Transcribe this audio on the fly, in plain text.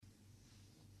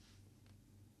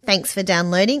Thanks for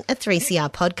downloading a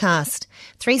 3CR podcast.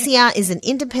 3CR is an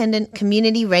independent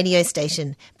community radio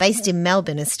station based in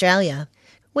Melbourne, Australia.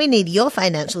 We need your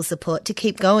financial support to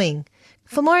keep going.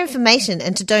 For more information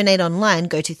and to donate online,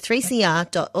 go to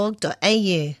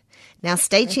 3cr.org.au. Now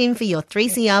stay tuned for your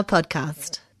 3CR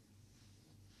podcast.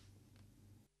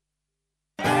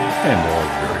 And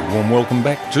a very warm welcome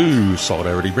back to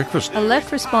Solidarity Breakfast. A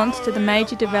left response to the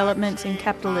major developments in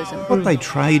capitalism. What they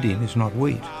trade in is not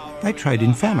wheat. They trade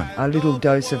in famine. A little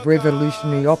dose of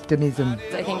revolutionary optimism.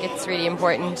 I think it's really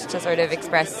important to sort of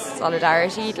express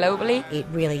solidarity globally. It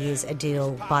really is a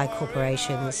deal by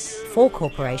corporations, for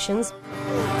corporations.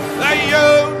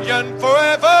 The union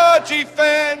forever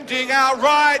defending our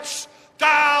rights.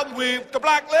 Down with the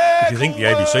black leg. If you think the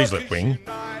ABC's left wing,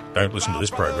 don't listen to this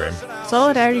program.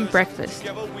 Solidarity Breakfast,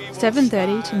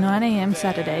 7:30 to 9am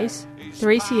Saturdays,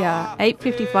 3CR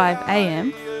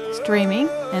 8:55am, streaming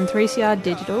and 3CR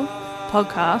digital,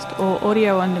 podcast or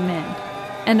audio on demand.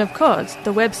 And of course,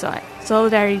 the website,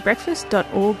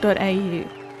 solidaritybreakfast.org.au.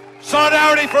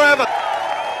 Solidarity forever.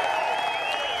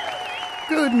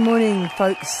 Good morning,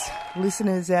 folks,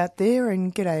 listeners out there,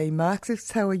 and g'day,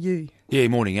 Marxists. How are you? Yeah,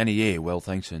 morning, Annie. Yeah, well,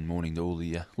 thanks, and morning to all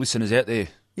the listeners out there.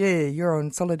 Yeah, you're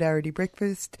on Solidarity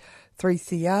Breakfast,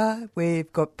 3CR.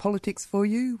 We've got politics for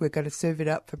you. We're going to serve it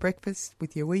up for breakfast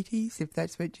with your Wheaties, if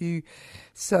that's what you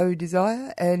so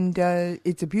desire. And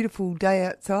it's a beautiful day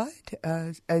outside,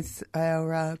 as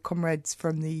our comrades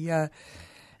from the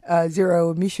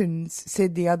Zero Emissions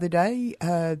said the other day.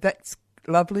 That's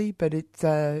lovely, but it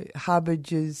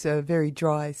harbours a very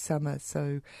dry summer,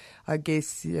 so I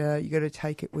guess you got to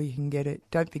take it where you can get it.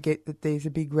 Don't forget that there's a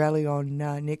big rally on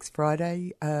next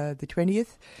Friday, the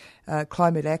 20th,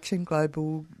 Climate Action,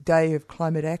 Global Day of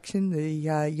Climate Action.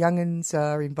 The young'uns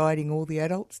are inviting all the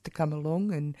adults to come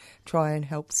along and try and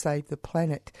help save the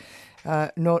planet.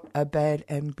 Not a bad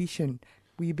ambition.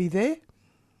 Will you be there?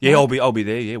 Yeah, I'll be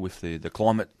there. Yeah, with the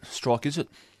climate strike, is it?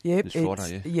 Yep, this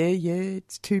Friday,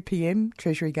 it's 2 p.m,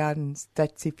 Treasury Gardens,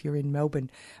 that's if you're in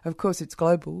Melbourne. Of course, it's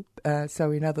global,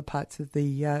 so in other parts of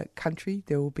the country,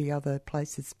 there will be other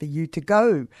places for you to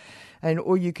go.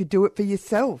 Or you could do it for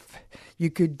yourself. You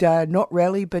could not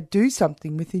rally, but do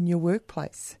something within your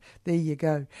workplace. There you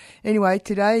go. Anyway,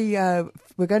 today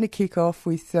we're going to kick off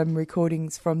with some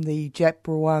recordings from the Djab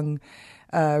Wurrung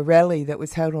rally that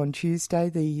was held on Tuesday,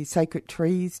 the Sacred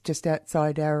Trees just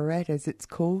outside Ararat, as it's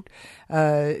called,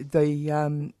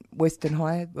 the Western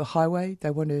Highway. They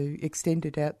want to extend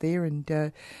it out there,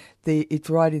 and it's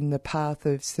right in the path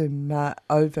of some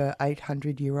over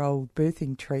 800-year-old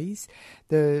birthing trees.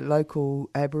 The local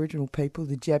Aboriginal people,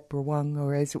 the Djab Wurrung,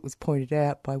 or as it was pointed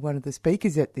out by one of the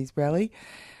speakers at this rally,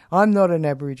 I'm not an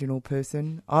Aboriginal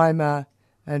person. I'm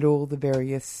and all the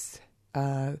various.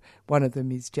 One of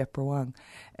them is Djab Wurrung,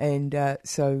 and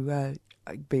so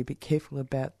be a bit careful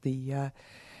about the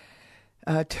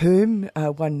term.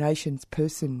 One Nation's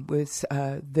person was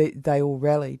they all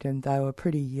rallied, and they were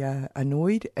pretty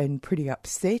annoyed and pretty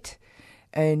upset.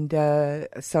 And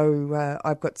so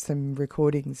I've got some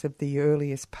recordings of the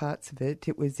earliest parts of it.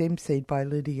 It was emceed by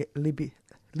Lydia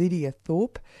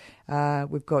Thorpe.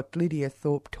 We've got Lydia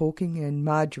Thorpe talking and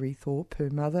Marjorie Thorpe, her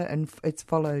mother, and it's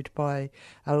followed by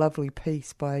a lovely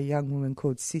piece by a young woman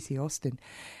called Sissy Austin.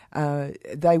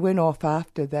 They went off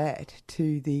after that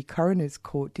to the coroner's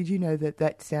court. Did you know that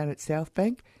that's down at South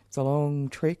Bank? It's a long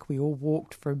trek. We all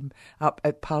walked from up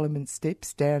at Parliament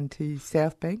Steps down to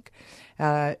South Bank.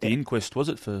 The inquest, was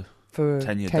it, for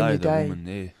Tanya Day, the woman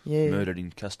there, murdered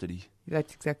in custody?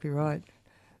 That's exactly right.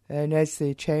 And as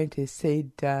the chanter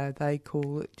said, they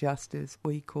call it justice,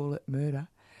 we call it murder.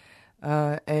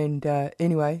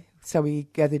 Anyway, so we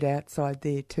gathered outside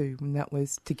there too, and that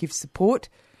was to give support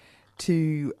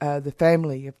to the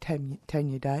family of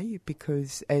Tanya Day,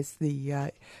 because as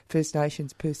the First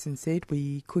Nations person said,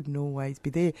 we couldn't always be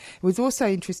there. It was also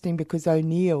interesting because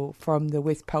O'Neill from the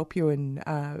West Papuan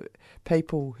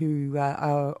people who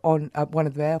are on one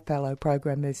of our fellow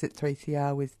programmers at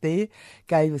 3CR was there,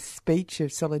 gave a speech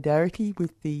of solidarity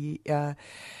with the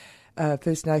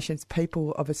First Nations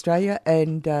people of Australia,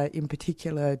 and in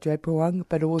particular Djab Wurrung,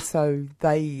 but also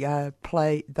they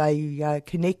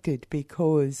connected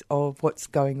because of what's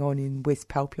going on in West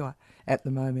Papua at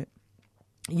the moment.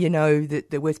 You know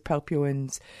that the West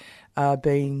Papuans are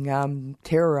being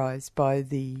terrorised by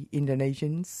the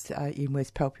Indonesians in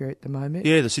West Papua at the moment.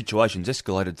 Yeah, the situation's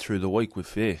escalated through the week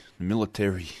with the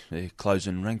military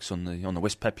closing ranks on the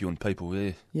West Papuan people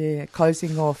there. Yeah,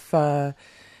 closing off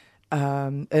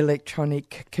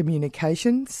electronic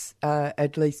communications.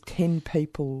 At least 10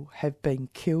 people have been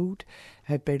killed,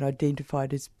 have been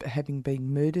identified as having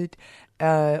been murdered.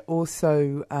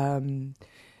 Also,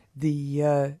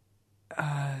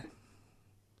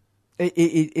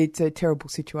 it's a terrible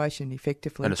situation,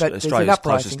 effectively. And but Australia's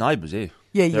closest neighbours, They're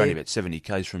only about 70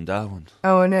 k's from Darwin.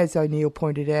 Oh, and as O'Neill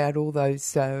pointed out, all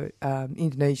those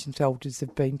Indonesian soldiers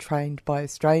have been trained by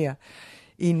Australia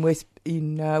in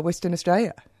Western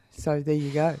Australia. So there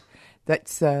you go.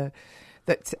 That's the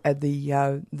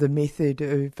method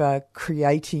of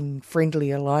creating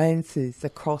friendly alliances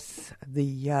across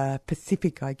the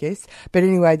Pacific, I guess. But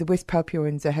anyway, the West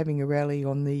Papuans are having a rally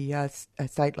on the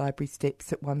State Library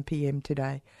steps at 1 p.m.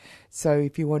 today. So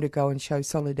if you want to go and show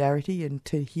solidarity and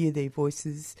to hear their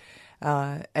voices,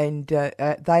 and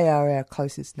they are our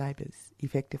closest neighbours,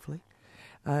 effectively.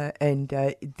 And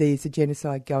there's a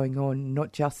genocide going on,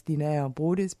 not just in our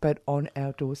borders, but on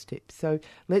our doorstep. So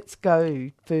let's go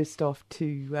first off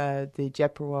to the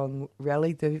Djab Wurrung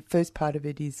rally. The first part of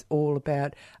it is all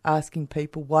about asking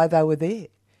people why they were there,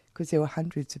 because there were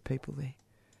hundreds of people there.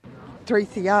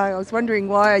 3CR, I was wondering,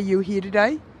 why are you here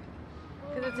today?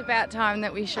 Because it's about time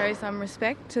that we show some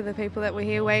respect to the people that were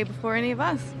here way before any of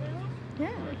us. Yeah.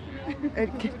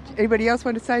 Anybody else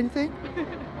want to say anything?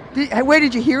 Where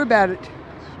did you hear about it?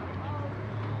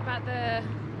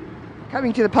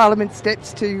 Coming to the Parliament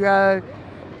steps to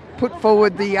put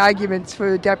forward the arguments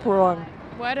for Djab Wurrung.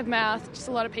 Word of mouth, just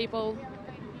a lot of people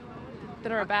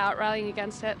that are about rallying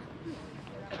against it.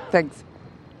 Thanks.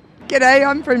 G'day,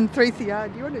 I'm from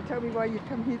 3CR. Do you want to tell me why you've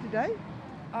come here today?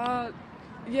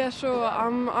 Yeah, sure.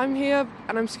 I'm here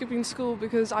and I'm skipping school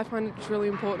because I find it's really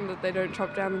important that they don't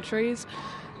chop down the trees.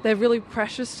 They're really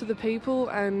precious to the people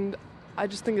and I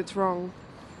just think it's wrong.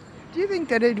 Do you think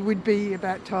that it would be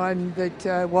about time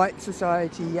that white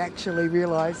society actually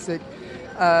realised that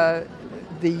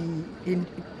the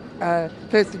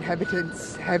first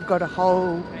inhabitants have got a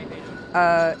whole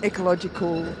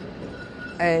ecological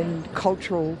and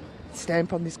cultural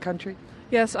stamp on this country?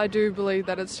 Yes, I do believe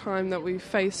that it's time that we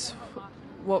face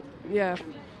what, yeah.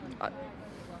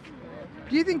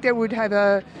 Do you think that would have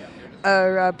a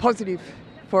positive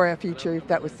for our future if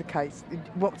that was the case?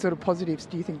 What sort of positives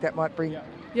do you think that might bring?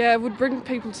 Yeah, it would bring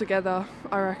people together,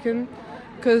 I reckon,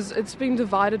 because it's been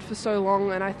divided for so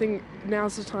long and I think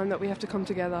now's the time that we have to come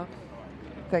together.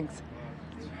 Thanks.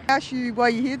 Ask you why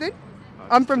you're here then?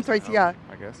 I'm from 3CR.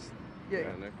 I guess. Yeah.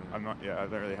 I'm not, I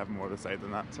don't really have more to say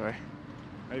than that, so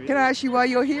maybe. Can I ask you why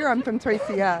you're here? I'm from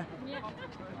 3CR.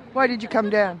 Why did you come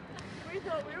down?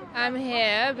 I'm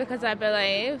here because I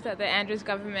believe that the Andrews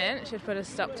government should put a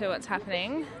stop to what's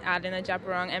happening out in the Djab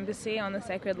Wurrung embassy on the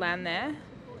sacred land there.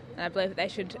 And I believe that they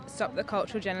should stop the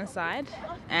cultural genocide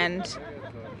and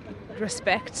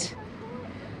respect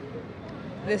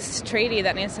this treaty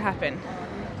that needs to happen.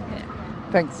 Yeah.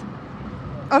 Thanks.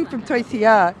 I'm from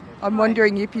 3CR. I'm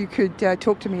wondering if you could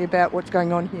talk to me about what's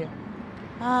going on here.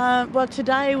 Well,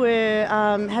 today we're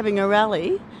having a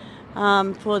rally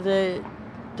for the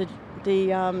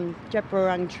Djab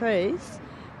Wurrung trees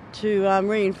to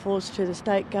reinforce to the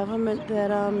state government that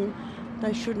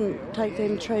they shouldn't take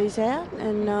them trees out,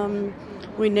 and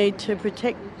we need to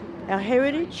protect our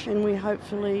heritage, and we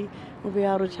hopefully will be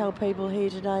able to tell people here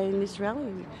today in this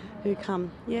rally who come,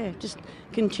 just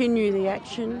continue the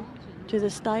action to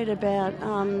the state about,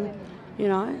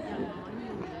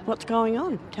 what's going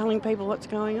on, telling people what's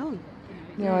going on.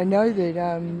 Now, I know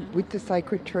that with the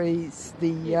sacred trees,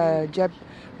 the Djab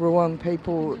Wurrung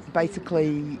people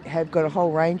basically have got a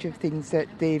whole range of things that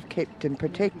they've kept and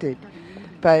protected.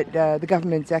 But the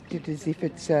government's acted as if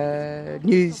it's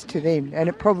news to them, and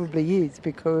it probably is,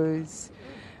 because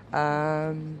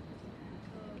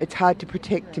it's hard to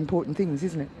protect important things,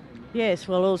 isn't it? Yes,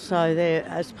 well, also there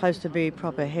are supposed to be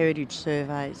proper heritage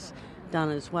surveys done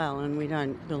as well, and we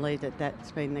don't believe that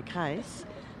that's been the case.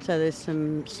 So there's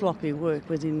some sloppy work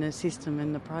within the system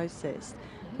and the process,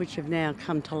 which have now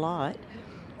come to light,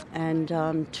 and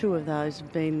two of those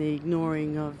have been the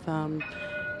ignoring of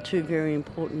two very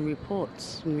important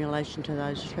reports in relation to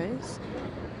those trees.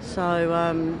 So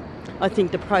I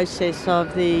think the process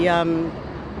of the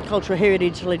cultural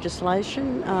heritage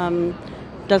legislation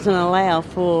doesn't allow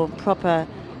for proper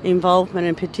involvement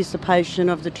and participation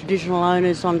of the traditional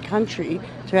owners on country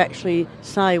to actually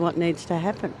say what needs to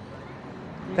happen.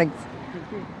 Thanks.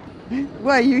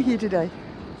 Why are you here today?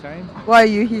 Sorry? Why are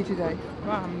you here today?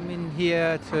 Well, I'm in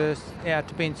here to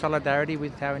be in solidarity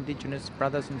with our Indigenous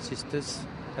brothers and sisters.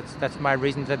 That's my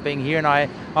reason for being here, and I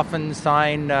often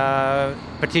sign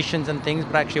petitions and things,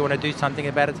 but I actually want to do something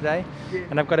about it today. Yeah.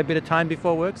 And I've got a bit of time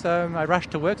before work, so I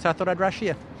rushed to work, so I thought I'd rush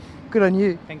here. Good on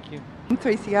you. Thank you.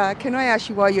 3CR, can I ask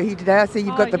you why you're here today? I see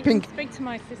you've got the pink. Can speak to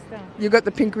my sister. You've got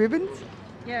the pink ribbons.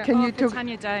 Yeah. Can you talk?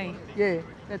 Tanya Day. Yeah,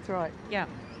 that's right. Yeah.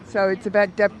 So it's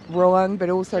about Djab Wurrung, but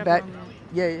also about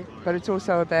Yeah, but it's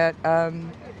also about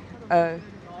Tanya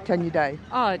Day.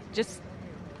 Oh, just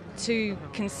to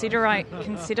consider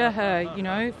her, you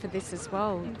know, for this as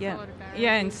well.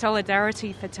 Yeah, in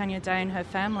solidarity for Tanya Day and her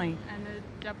family. And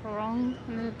the Djab Wurrung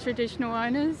and the traditional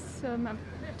owners of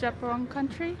Djab Wurrung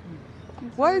country.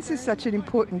 Why is this such an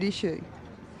important issue?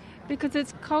 Because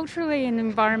it's culturally and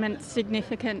environment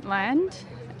significant land,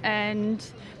 and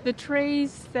the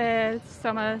trees there,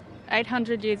 some are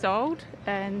 800 years old,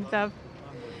 and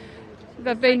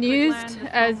they've been used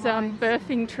as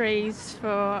birthing trees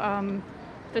for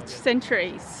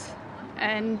centuries,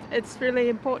 and it's really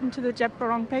important to the Djab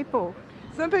Wurrung people.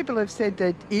 Some people have said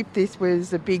that if this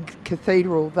was a big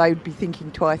cathedral, they would be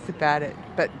thinking twice about it,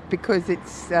 but because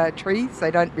it's trees,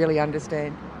 they don't really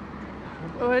understand.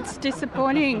 Well, it's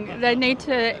disappointing. They need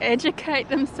to educate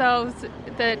themselves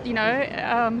that, you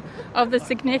know, of the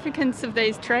significance of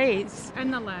these trees.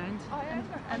 And the land.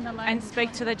 And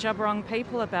speak to the Djab Wurrung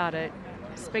people about it.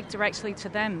 Speak directly to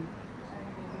them.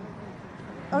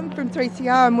 I'm from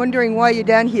 3CR. I'm wondering why you're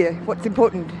down here. What's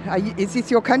important? Is this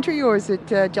your country or is it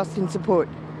just in support?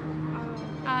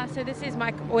 So this is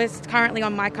we're currently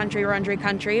on my country, Wurundjeri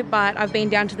country, but I've been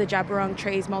down to the Djab Wurrung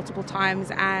trees multiple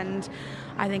times, and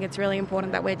I think it's really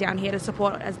important that we're down here to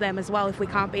support them as well if we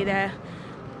can't be there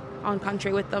on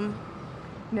country with them.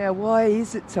 Now, why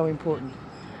is it so important?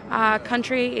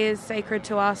 Country is sacred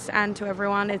to us and to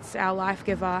everyone. It's our life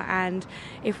giver, and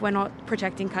if we're not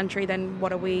protecting country, then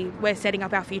what are we? We're setting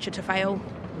up our future to fail,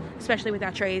 especially with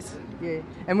our trees. Yeah,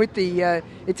 and with the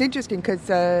it's interesting because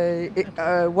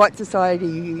white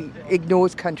society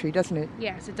ignores country, doesn't it?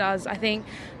 Yes, it does. I think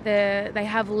they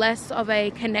have less of a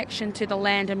connection to the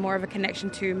land and more of a connection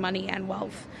to money and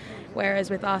wealth. Whereas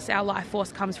with us, our life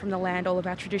force comes from the land, all of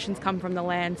our traditions come from the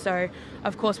land. So,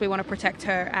 of course, we want to protect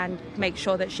her and make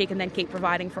sure that she can then keep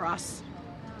providing for us.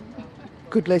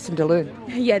 Good lesson to learn.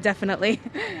 Yeah, definitely.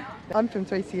 I'm from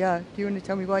 3CR. Do you want to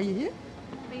tell me why you're here?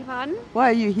 Beg your pardon?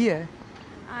 Why are you here?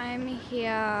 I'm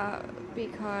here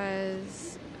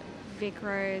because Vic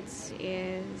Roads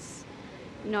is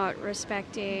not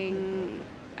respecting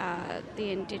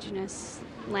the Indigenous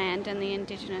land and the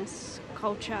Indigenous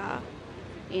culture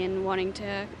in wanting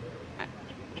to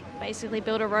basically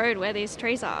build a road where these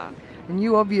trees are. And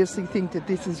you obviously think that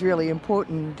this is really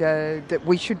important, that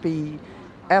we should be,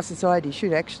 our society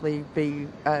should actually be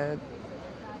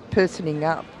personing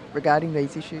up regarding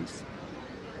these issues.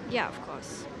 Yeah, of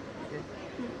course.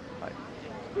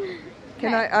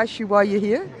 Can I ask you why you're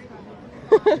here?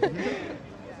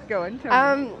 Go on,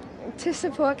 tell me. To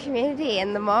support community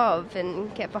and the mob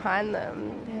and get behind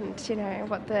them, and you know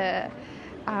what the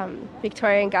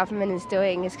Victorian government is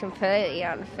doing is completely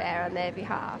unfair on their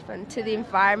behalf, and to the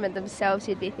environment themselves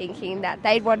you'd be thinking that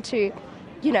they'd want to,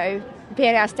 you know, be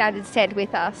on our standard stead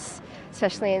with us,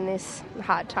 especially in this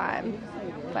hard time.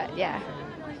 But yeah,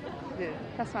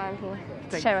 that's why I'm here,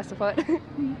 to show my support.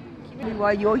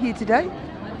 Why you're here today?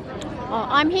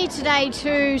 I'm here today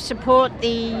to support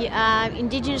the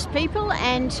Indigenous people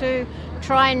and to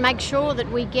try and make sure that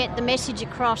we get the message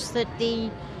across that the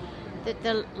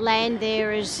land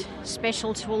there is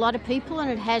special to a lot of people and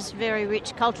it has very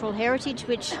rich cultural heritage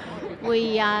which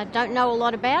we don't know a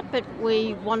lot about, but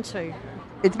we want to.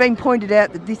 It's been pointed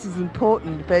out that this is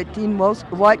important, but in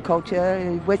white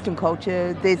culture, Western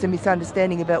culture, there's a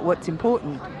misunderstanding about what's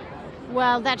important.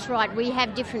 Well, that's right. We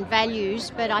have different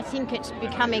values, but I think it's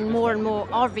becoming more and more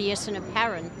obvious and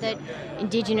apparent that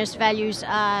Indigenous values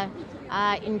are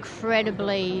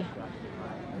incredibly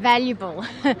valuable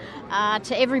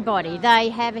to everybody. They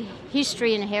have a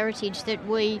history and heritage that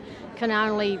we can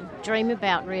only dream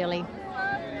about, really.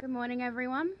 Good morning,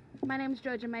 everyone. My name's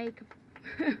Georgia May.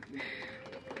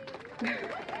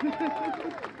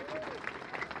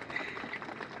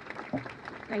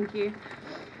 Thank you.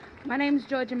 My name's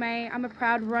Georgia May. I'm a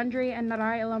proud Wurundjeri and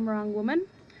Ngarrindjeri Illumbirrung woman.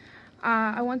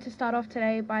 I want to start off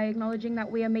today by acknowledging that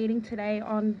we are meeting today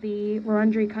on the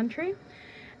Wurundjeri country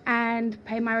and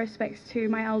pay my respects to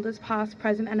my elders past,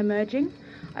 present and emerging.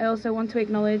 I also want to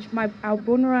acknowledge our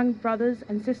Bunurong brothers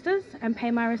and sisters and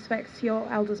pay my respects to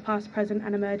your elders past, present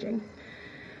and emerging.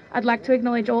 I'd like to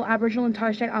acknowledge all Aboriginal and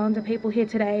Torres Strait Islander people here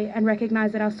today and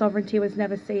recognise that our sovereignty was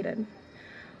never ceded.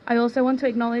 I also want to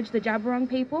acknowledge the Djab Wurrung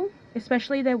people,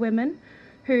 especially their women,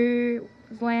 whose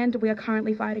land we are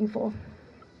currently fighting for.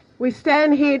 We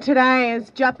stand here today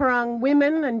as Djab Wurrung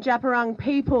women and Djab Wurrung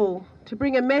people to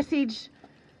bring a message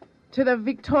to the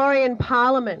Victorian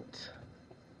Parliament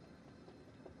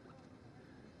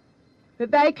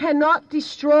that they cannot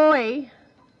destroy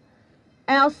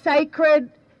our sacred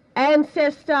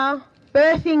ancestor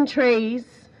birthing trees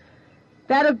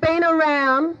that have been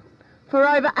around for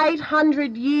over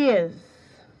 800 years.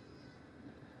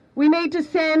 we need to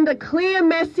send a clear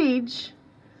message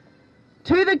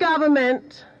to the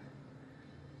government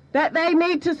that they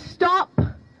need to stop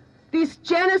this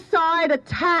genocide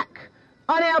attack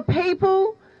on our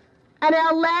people and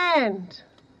our land.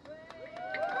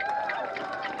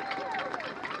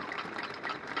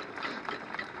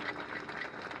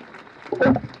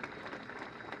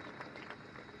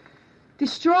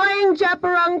 Destroying Djab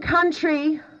Wurrung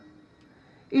country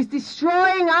is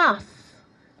destroying us,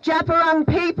 Djab Wurrung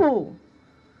people.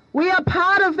 We are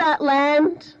part of that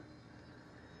land.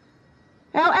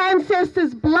 Our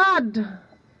ancestors' blood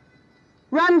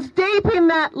runs deep in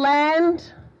that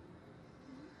land.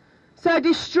 So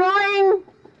destroying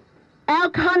our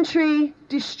country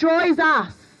destroys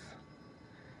us.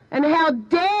 And how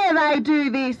dare they do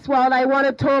this while they want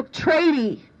to talk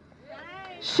treaty?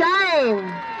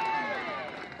 Shame.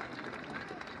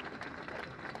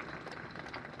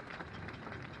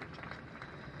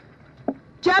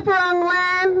 Djab Wurrung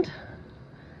land,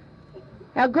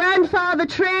 our grandfather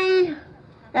tree,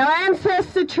 our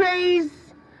ancestor trees,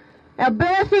 our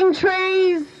birthing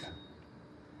trees,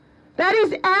 that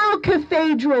is our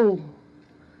cathedral.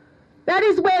 That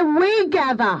is where we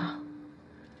gather.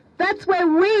 That's where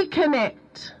we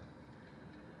connect.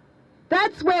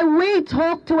 That's where we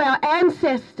talk to our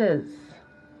ancestors.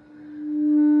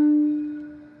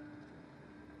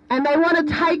 And they want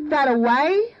to take that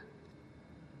away?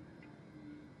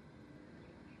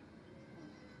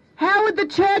 How would the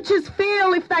churches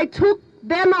feel if they took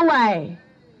them away?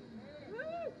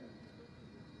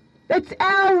 It's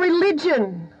our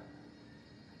religion.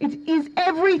 It is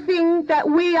everything that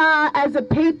we are as a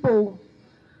people.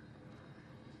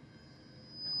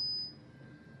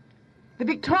 The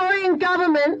Victorian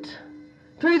government,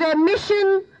 through their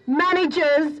mission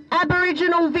managers,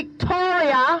 Aboriginal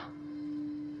Victoria,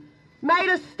 made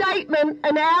a statement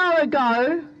an hour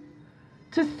ago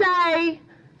to say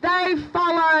they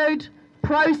followed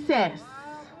process.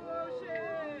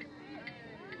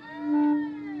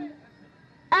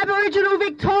 Aboriginal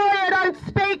Victoria don't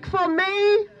speak for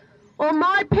me or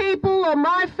my people or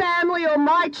my family or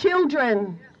my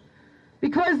children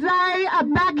because they are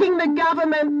backing the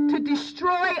government to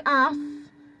destroy us.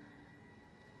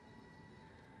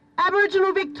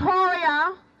 Aboriginal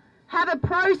Victoria have a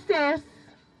process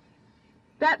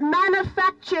that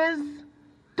manufactures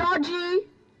dodgy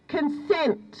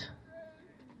consent.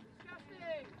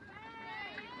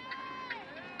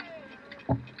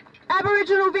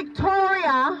 Aboriginal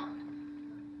Victoria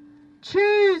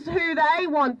choose who they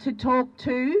want to talk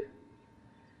to.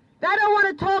 They don't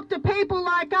want to talk to people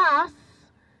like us,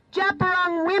 Djab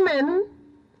Wurrung women.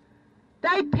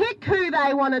 They pick who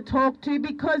they want to talk to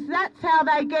because that's how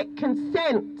they get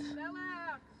consent.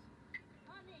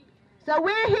 So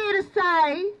we're here to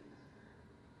say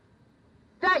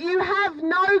that you have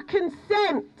no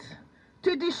consent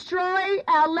to destroy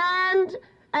our land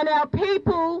and our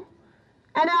people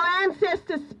and our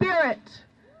ancestor spirit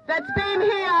that's been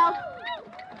here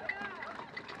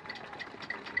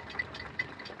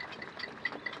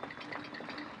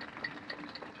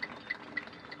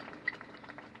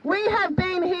we have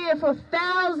been here for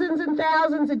thousands and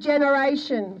thousands of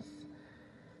generations.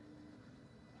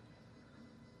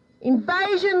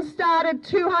 Invasion started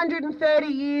 230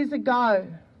 years ago.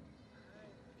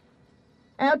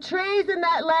 Our trees in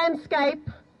that landscape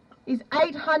is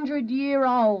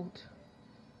 800-year-old.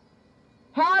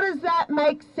 How does that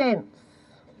make sense?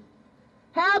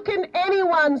 How can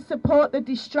anyone support the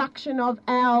destruction of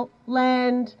our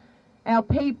land, our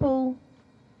people?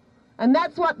 And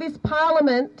that's what this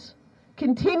Parliament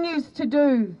continues to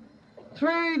do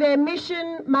through their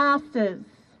mission masters.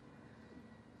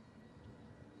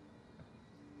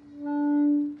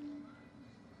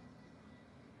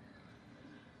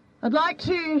 I'd like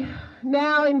to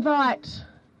now invite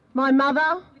my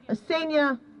mother, a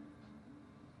senior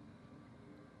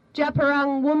Djab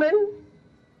Wurrung woman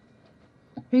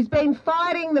who's been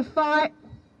fighting the fight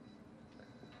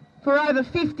for over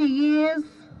 50 years.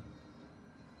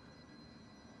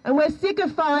 And we're sick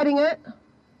of fighting it,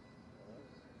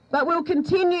 but we'll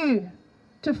continue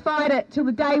to fight it till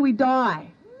the day we die.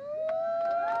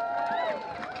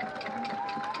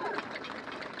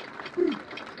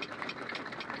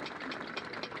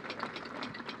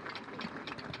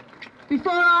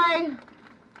 Before I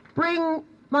bring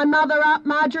my mother up,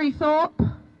 Marjorie Thorpe,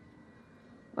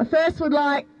 I first would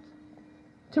like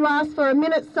to ask for a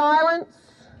minute's silence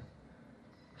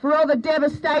for all the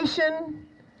devastation,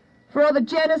 for all the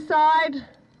genocide,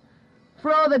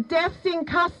 for all the deaths in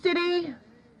custody,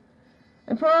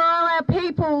 and for all our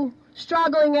people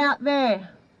struggling out there.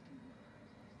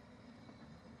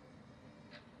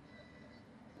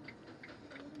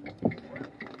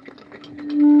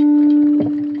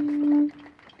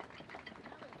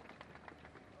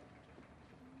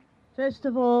 First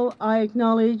of all, I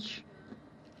acknowledge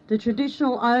the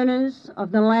traditional owners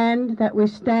of the land that we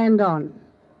stand on,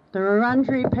 the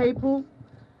Wurundjeri people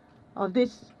of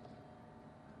this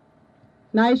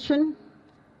nation.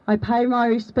 I pay my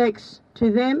respects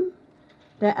to them,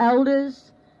 their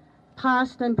elders,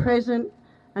 past and present,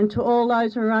 and to all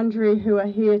those Wurundjeri who are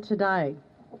here today.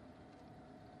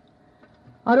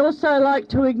 I'd also like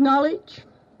to acknowledge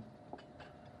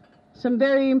some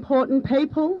very important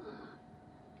people.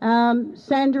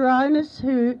 Sandra Onus,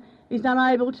 who is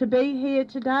unable to be here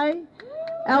today,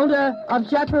 Elder of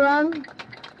Djapurrung,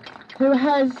 who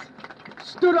has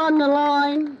stood on the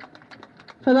line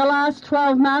for the last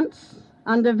 12 months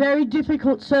under very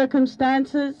difficult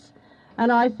circumstances,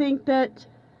 and I think that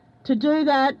to do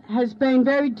that has been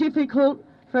very difficult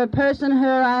for a person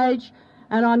her age,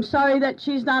 and I'm sorry that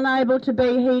she's unable to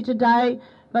be here today,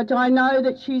 but I know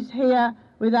that she's here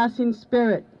with us in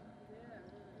spirit.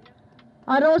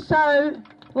 I'd also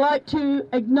like to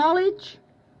acknowledge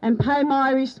and pay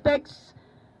my respects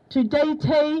to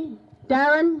DT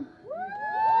Darren,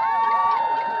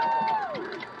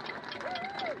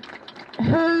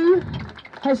 who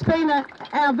has been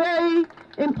our very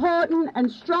important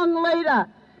and strong leader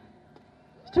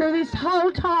through this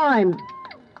whole time.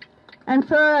 And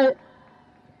for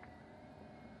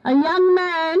a young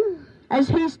man, as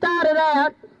he started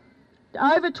out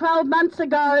over 12 months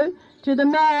ago, to the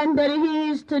man that he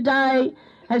is today,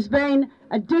 has been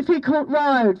a difficult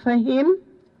road for him.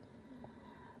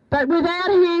 But without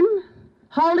him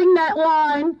holding that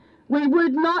line, we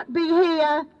would not be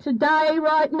here today,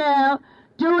 right now,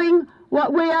 doing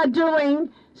what we are doing,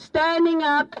 standing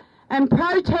up and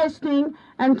protesting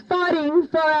and fighting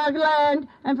for our land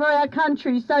and for our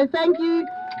country. So thank you,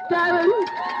 Darren.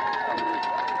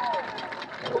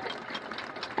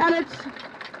 And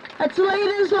it's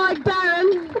leaders like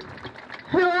Darren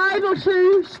who are able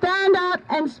to stand up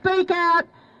and speak out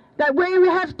that we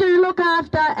have to look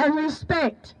after and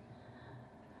respect.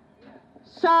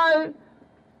 So,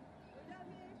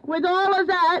 with all of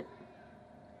that,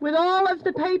 with all of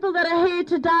the people that are here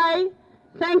today,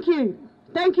 thank you.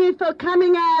 Thank you for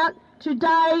coming out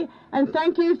today, and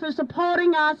thank you for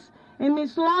supporting us in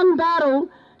this long battle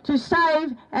to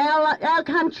save our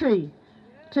country,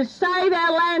 to save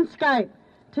our landscape,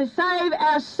 to save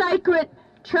our sacred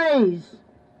trees.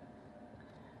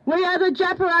 We are the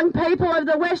Djapurrung people of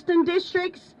the Western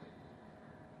Districts.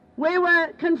 We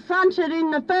were confronted in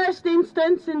the first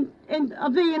instance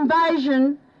of the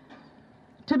invasion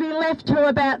to be left to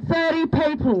about 30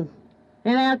 people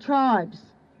in our tribes.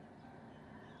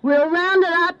 We were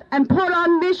rounded up and put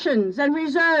on missions and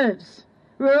reserves.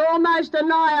 We were almost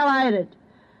annihilated.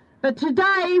 But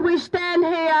today we stand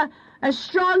here as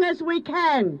strong as we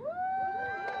can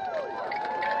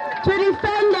to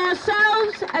defend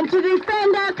ourselves and to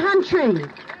defend our country.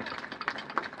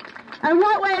 And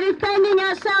what we're defending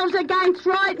ourselves against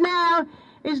right now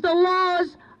is the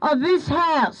laws of this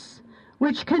House,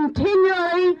 which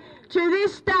continually to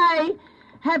this day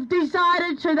have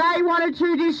decided they wanted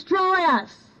to destroy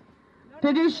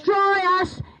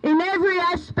us in every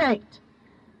aspect.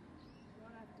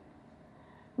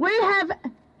 We have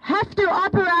to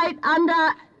operate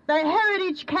under the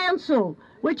Heritage Council,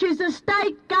 which is a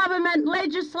state government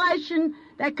legislation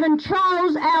that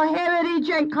controls our heritage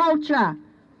and culture.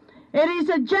 It is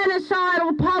a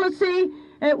genocidal policy.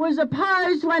 It was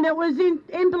opposed when it was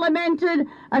implemented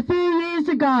a few years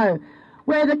ago,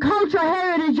 where the cultural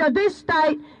heritage of this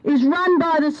state is run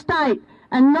by the state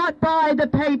and not by the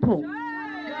people.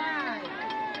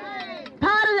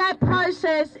 Part of that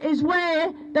process is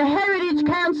where the Heritage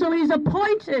Council is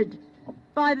appointed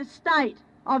by the state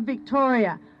of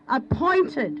Victoria.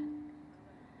 Appointed.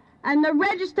 And the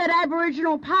registered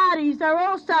Aboriginal parties are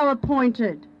also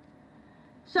appointed.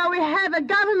 So we have a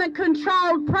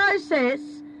government-controlled process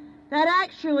that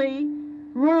actually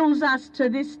rules us to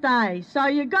this day. So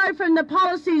you go from the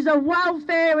policies of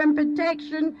welfare and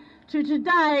protection to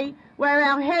today, where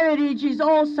our heritage is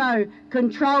also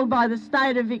controlled by the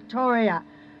state of Victoria.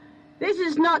 This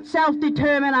is not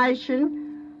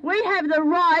self-determination. We have the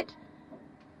right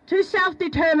to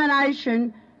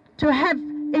self-determination, to have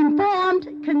informed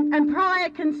and prior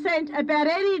consent about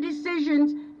any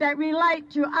decisions that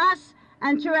relate to us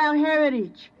and to our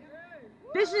heritage.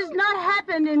 This has not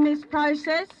happened in this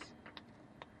process.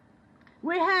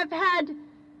 We have had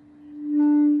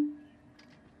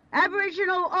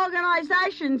Aboriginal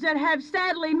organisations that have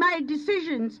sadly made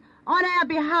decisions on our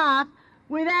behalf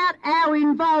without our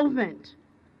involvement.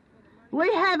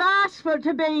 We have asked for it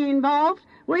to be involved.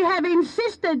 We have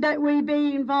insisted that we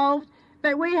be involved,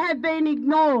 but we have been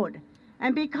ignored.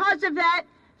 And because of that,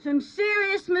 some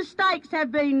serious mistakes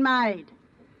have been made.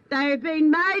 They have been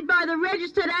made by the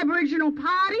Registered Aboriginal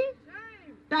Party.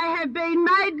 They have been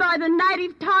made by the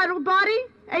native title body,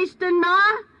 Eastern Ma,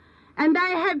 and they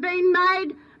have been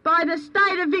made by the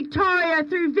state of Victoria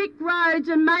through Vic Roads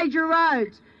and major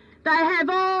roads. They have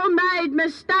all made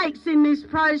mistakes in this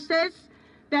process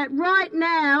that right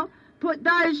now put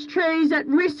those trees at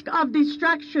risk of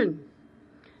destruction.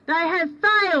 They have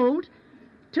failed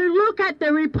to look at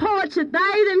the reports that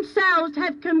they themselves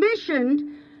have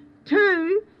commissioned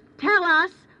to tell us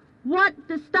what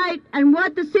the state and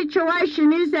what the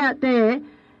situation is out there,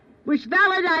 which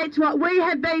validates what we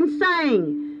have been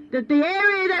saying, that the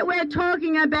area that we're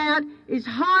talking about is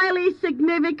highly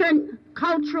significant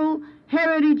cultural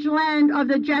heritage land of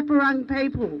the Djab Wurrung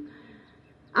people.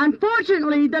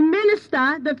 Unfortunately, the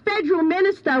federal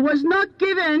minister, was not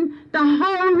given the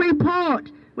whole report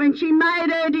when she made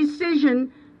her decision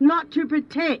not to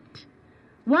protect.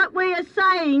 What we are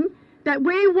saying, that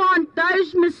we want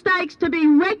those mistakes to be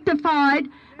rectified,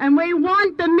 and we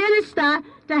want the minister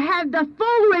to have the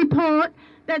full report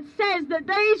that says that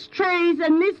these trees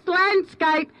and this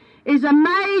landscape is a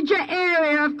major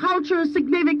area of cultural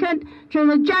significance to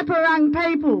the Djab Wurrung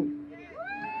people.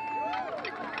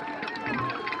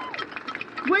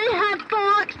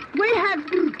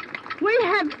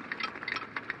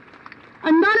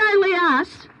 And not only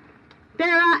us,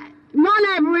 there are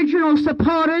non-Aboriginal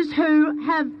supporters who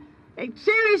have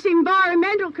serious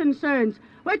environmental concerns.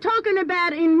 We're talking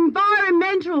about an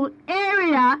environmental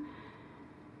area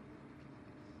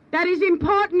that is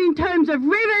important in terms of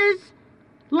rivers,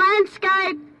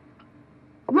 landscape,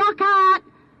 rock art,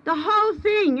 the whole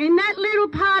thing in that little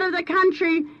part of the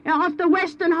country off the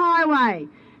Western Highway.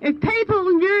 If people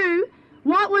knew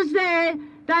what was there,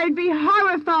 they'd be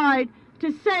horrified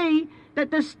to see that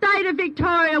the state of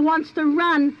Victoria wants to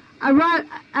run a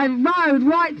road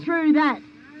right through that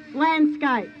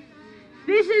landscape.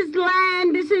 This is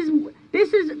land, this is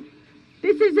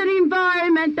an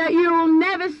environment that you will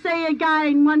never see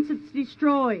again once it's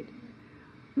destroyed.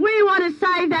 We want to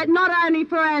save that not only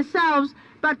for ourselves,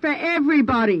 but for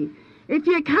everybody. If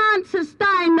you can't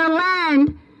sustain the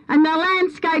land and the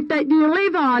landscape that you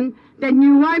live on, then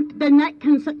that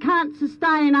can't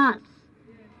sustain us.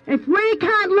 If we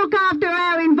can't look after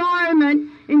our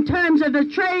environment in terms of the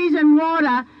trees and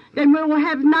water, then we will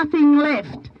have nothing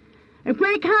left. If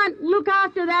we can't look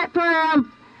after that for our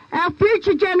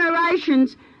future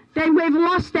generations, then we've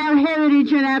lost our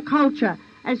heritage and our culture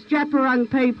as Djab Wurrung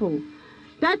people.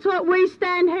 That's what we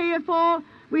stand here for.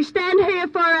 We stand here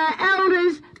for our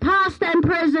elders, past and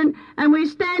present, and we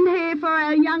stand here for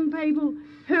our young people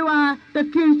who are the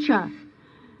future.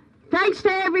 Thanks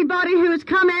to everybody who has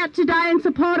come out today and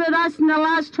supported us in the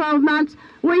last 12 months.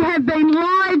 We have been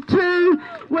lied to,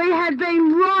 we have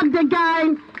been robbed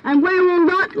again, and we will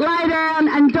not lay down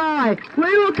and die.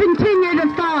 We will continue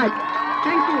to fight.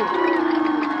 Thank you.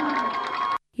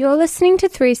 You're listening to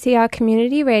 3CR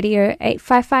Community Radio,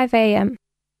 855 AM.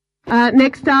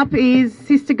 Next up is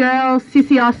Sister Girl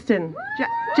Sissy Austin,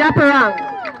 Djab Wurrung.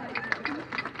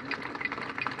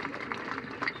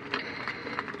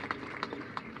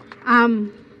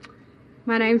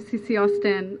 My name's Sissy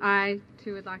Austin. I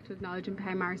too would like to acknowledge and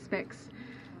pay my respects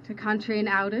to country and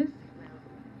elders.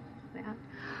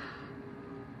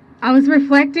 I was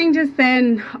reflecting just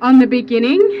then on the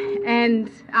beginning, and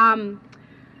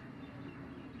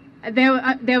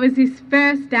there was this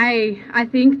first day, I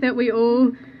think, that we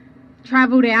all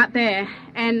travelled out there,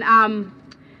 and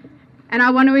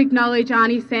I want to acknowledge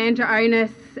Auntie Sandra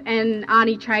Onus and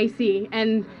Auntie Tracy,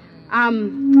 and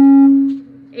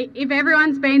if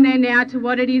everyone's been there now to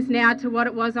what it is now to what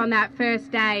it was on that first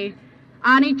day,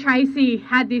 Auntie Tracy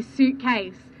had this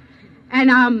suitcase, and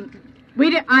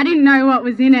I didn't know what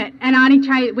was in it, and Auntie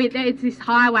Tracy, it's this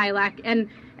highway, and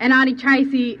Auntie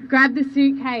Tracy grabbed the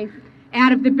suitcase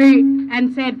out of the boot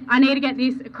and said, I need to get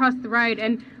this across the road,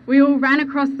 and we all ran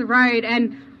across the road,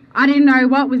 and I didn't know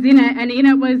what was in it, and in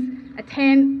it was a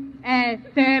tent, a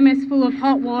thermos full of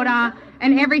hot water,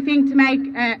 and everything to make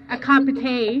a cup of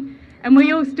tea. And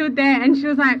we all stood there, and she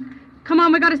was like, come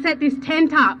on, we've got to set this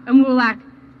tent up. And we were like,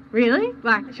 really?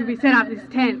 Like, should we set up this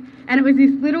tent? And it was this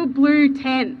little blue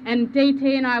tent, and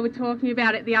DT and I were talking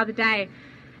about it the other day.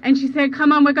 And she said,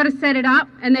 come on, we've got to set it up.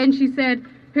 And then she said,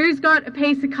 who's got a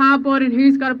piece of cardboard and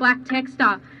who's got a black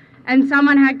texter? And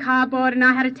someone had cardboard, and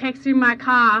I had a texter in my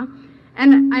car.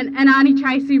 And Auntie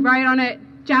Tracy wrote on it,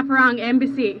 Djab Wurrung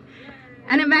Embassy.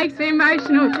 And it makes me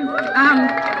emotional because...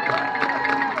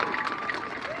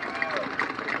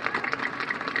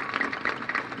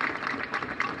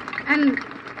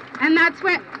 And that's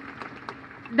where,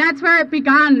 that's where it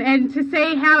began, and to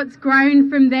see how it's grown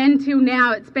from then till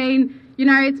now. It's been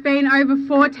over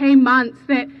 14 months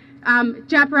that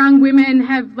Djab Wurrung women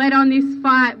have led on this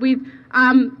fight with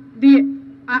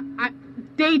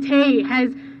DT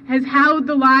has held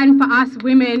the line for us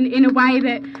women in a way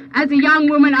that, as a young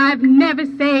woman, I've never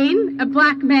seen a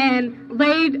black man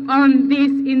lead on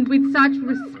this with such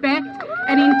respect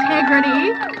and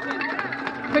integrity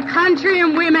for country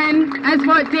and women as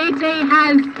what DT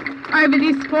has over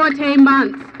this 14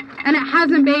 months. And it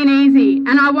hasn't been easy.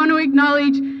 And I want to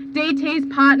acknowledge DT's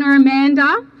partner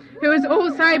Amanda, who has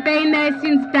also been there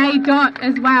since day dot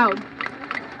as well.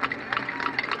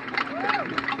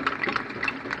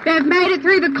 They've made it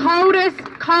through the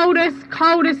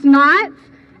coldest nights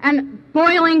and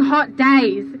boiling hot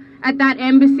days at that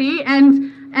embassy,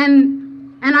 and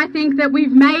I think that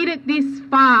we've made it this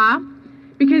far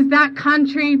because that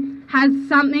country has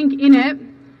something in it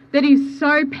that is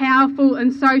so powerful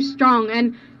and so strong.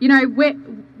 And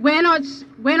we're not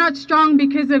strong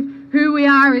because of who we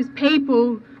are as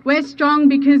people. We're strong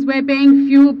because we're being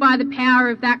fueled by the power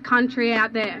of that country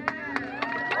out there.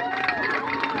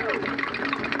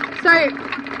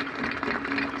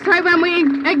 So when we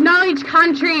acknowledge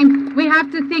country, we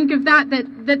have to think of that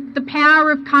the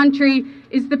power of country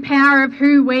is the power of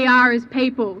who we are as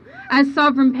people, as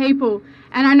sovereign people.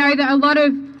 And I know that a lot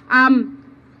of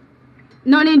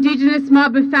non-Indigenous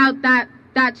mob have felt that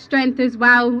strength as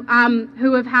well,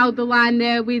 who have held the line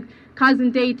there with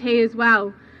cousin DT as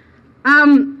well.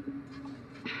 I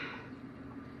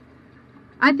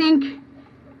think,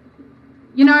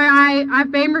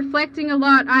 I've been reflecting a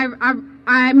lot.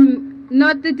 I'm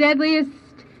not the deadliest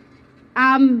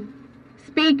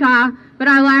speaker, but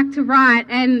I like to write,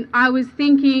 and I was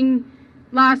thinking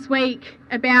last week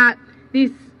about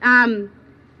this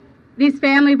this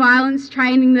family violence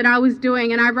training that I was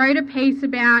doing, and I wrote a piece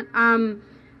about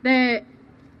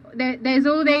there's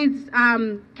all these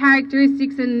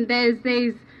characteristics, and there's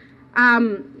these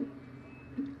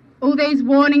all these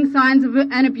warning signs of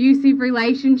an abusive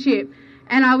relationship.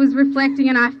 And I was reflecting,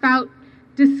 and I felt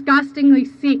disgustingly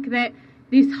sick that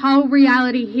this whole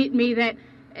reality hit me, that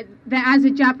as a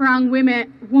Djab Wurrung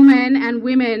woman and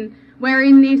women, we're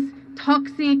in this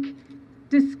toxic,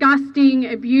 disgusting,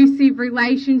 abusive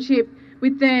relationship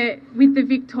with the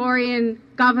Victorian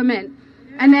government.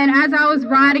 And then as I was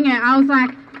writing it, I was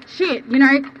like, shit,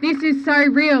 this is so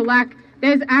real. Like,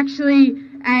 there's actually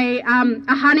a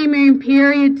honeymoon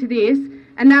period to this,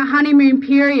 and that honeymoon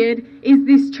period is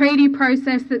this treaty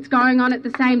process that's going on at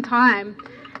the same time,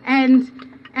 and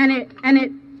it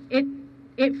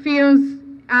feels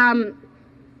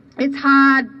it's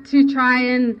hard to try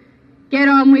and get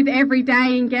on with every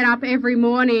day and get up every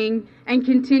morning and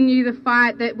continue the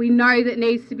fight that we know that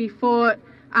needs to be fought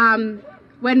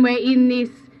when we're in this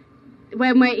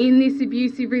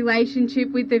abusive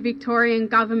relationship with the Victorian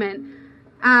government.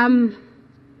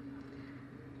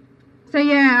 So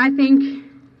yeah, I think,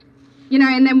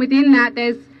 and then within that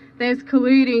there's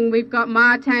colluding. We've got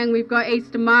Martang, we've got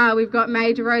Easter Mar, we've got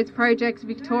Major Roads Projects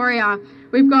Victoria.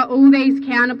 We've got all these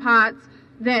counterparts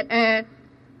that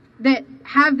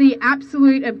have the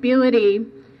absolute ability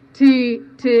to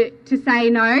say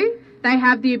no. They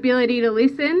have the ability to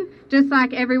listen, just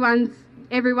like everyone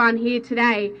here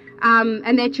today,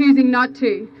 and they're choosing not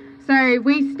to. So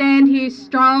we stand here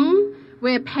strong.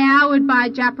 We're powered by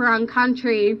Djab Wurrung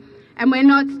country, and we're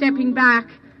not stepping back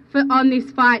on this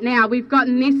fight now. We've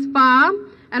gotten this far,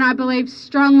 and I believe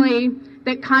strongly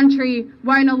that country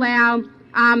won't allow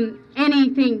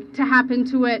anything to happen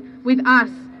to it, with us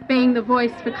being the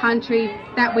voice for country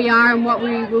that we are and what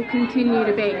we will continue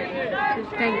to be.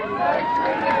 Thank you.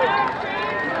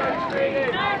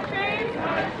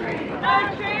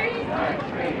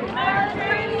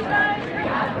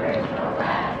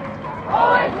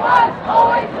 Always was,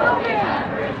 always will be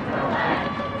Aboriginal land.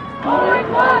 Always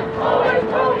was, always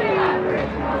will be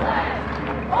Aboriginal land.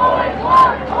 Always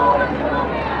was, always will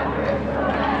be Aboriginal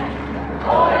land.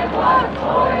 Always was,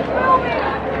 always will be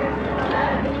Aboriginal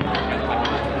land.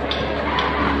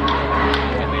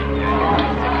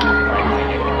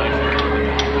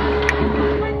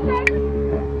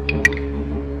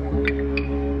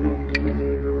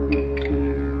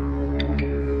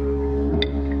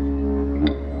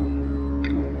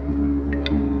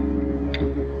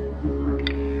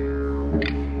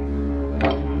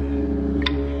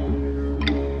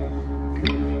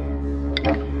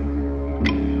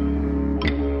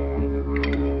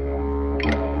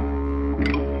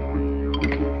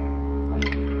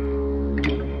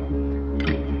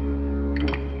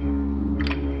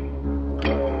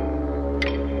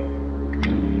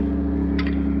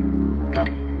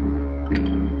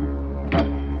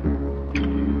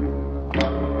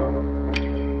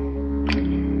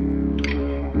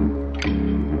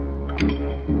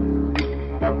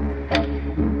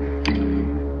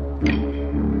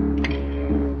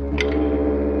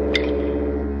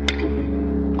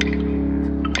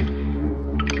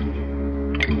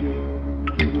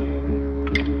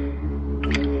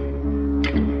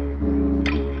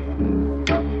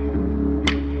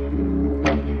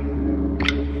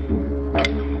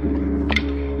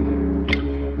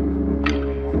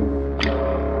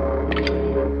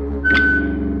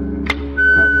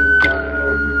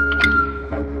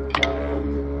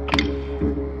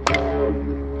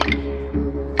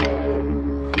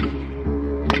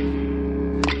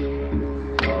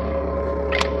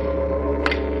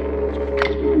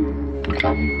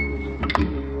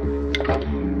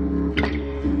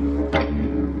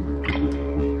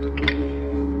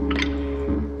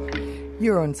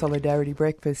 You're on Solidarity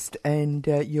Breakfast and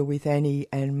you're with Annie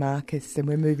and Marcus, and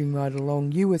we're moving right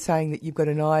along. You were saying that you've got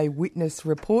an eyewitness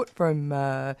report from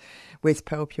West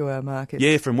Papua, Marcus.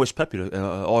 Yeah, from West Papua,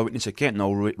 eyewitness account, and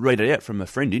I'll read it out from a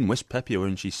friend in West Papua,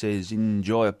 and she says, in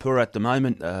Jayapura at the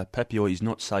moment, Papua is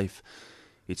not safe.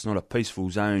 It's not a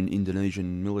peaceful zone.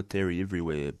 Indonesian military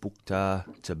everywhere. Bukta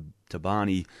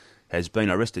Tabani has been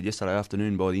arrested yesterday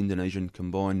afternoon by the Indonesian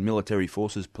Combined Military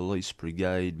Forces, Police,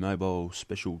 Brigade, Mobile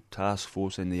Special Task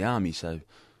Force and the Army. So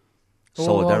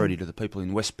solidarity to the people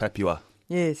in West Papua.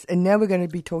 Yes, and now we're going to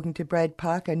be talking to Brad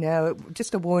Parker. Now,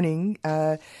 just a warning,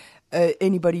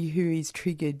 anybody who is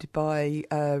triggered by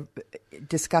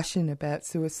discussion about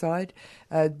suicide,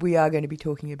 we are going to be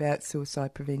talking about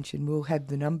suicide prevention. We'll have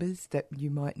the numbers that you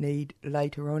might need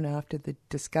later on after the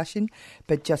discussion,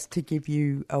 but just to give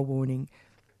you a warning.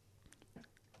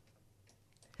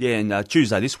 Yeah, and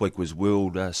Tuesday this week was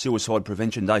World Suicide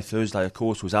Prevention Day. Thursday, of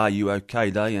course, was Are You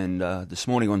OK Day. And this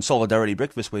morning on Solidarity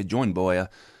Breakfast, we're joined by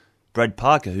Brad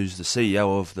Parker, who's the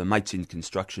CEO of the Mates in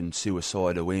Construction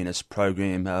Suicide Awareness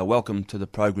Program. Welcome to the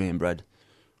program, Brad.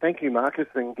 Thank you, Marcus,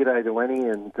 and g'day to Annie,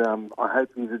 and I hope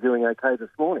you're doing okay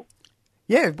this morning.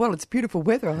 Yeah, well, it's beautiful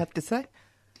weather, I have to say.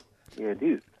 Yeah, it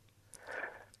is.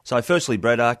 So firstly,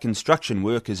 Brad, construction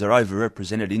workers are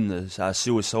overrepresented in the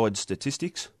suicide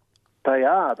statistics? They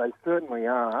are. They certainly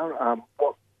are.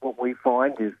 What we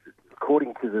find is,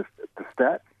 according to the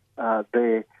stats,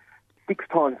 they're 6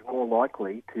 times more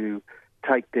likely to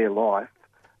take their life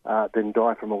than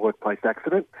die from a workplace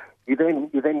accident. You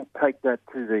then take that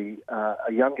to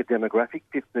a younger demographic,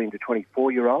 15 to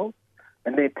 24-year-olds,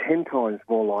 and they're 10 times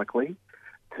more likely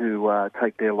to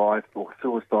take their life or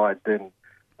suicide than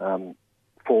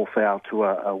fall foul to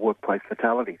a workplace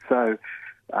fatality. So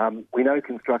we know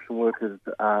construction workers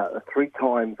are 3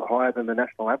 times higher than the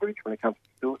national average when it comes to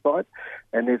suicide,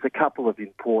 and there's a couple of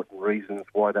important reasons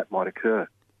why that might occur.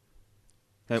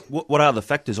 Now, what are the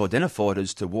factors identified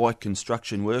as to why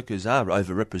construction workers are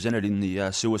overrepresented in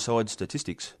the suicide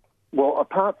statistics? Well,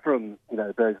 apart from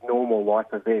those normal life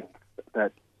events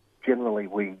that generally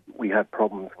we have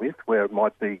problems with, where it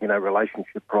might be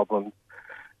relationship problems,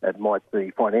 it might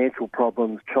be financial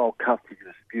problems, child custody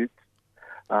disputes.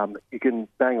 You can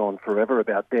bang on forever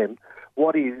about them.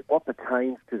 What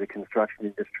pertains to the construction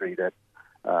industry that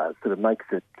sort of makes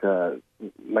it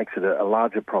a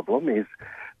larger problem is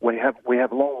we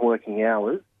have long working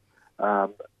hours.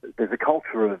 There's a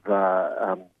culture of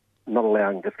not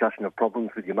allowing discussion of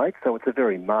problems with your mates, so it's a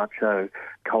very macho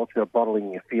culture,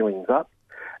 bottling your feelings up.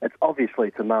 It's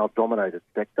a male-dominated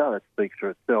sector that speaks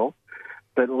for itself.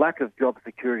 But lack of job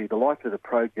security, the life of the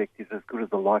project is as good as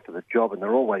the life of the job, and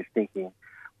they're always thinking,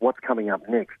 what's coming up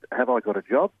next? Have I got a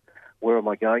job? Where am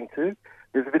I going to?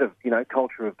 There's a bit of,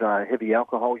 culture of heavy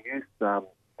alcohol use,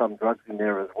 some drugs in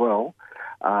there as well.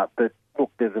 But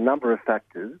look, there's a number of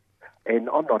factors, and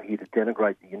I'm not here to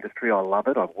denigrate the industry. I love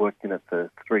it. I've worked in it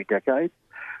for 3 decades.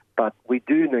 But we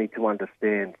do need to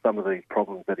understand some of these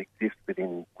problems that exist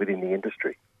within the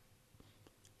industry.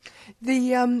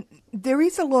 There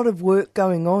is a lot of work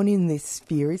going on in this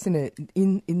sphere, isn't it,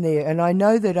 in there? And I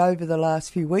know that over the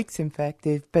last few weeks, in fact,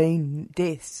 there have been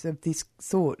deaths of this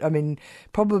sort. I mean,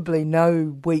 probably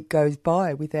no week goes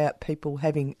by without people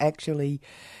having actually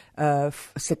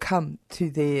succumbed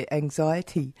to their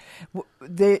anxiety.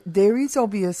 There is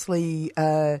obviously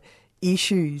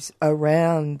issues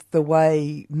around the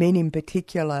way men in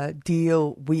particular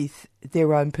deal with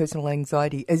their own personal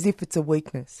anxiety, as if it's a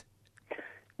weakness.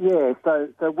 Yeah,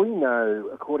 so we know,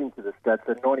 according to the stats,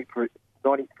 that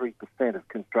 93% of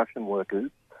construction workers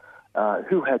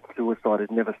who had suicide had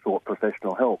never sought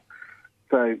professional help.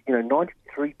 So,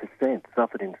 93%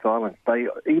 suffered in silence. They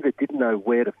either didn't know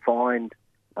where to find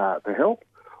the help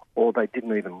or they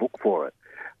didn't even look for it.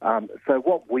 So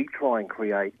what we try and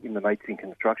create in the Mates in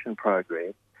Construction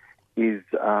program is,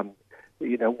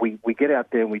 we get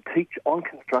out there and we teach on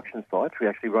construction sites. We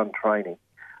actually run training.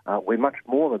 We're much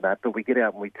more than that, but we get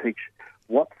out and we teach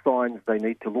what signs they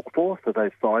need to look for, so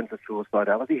those signs of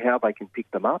suicidality, how they can pick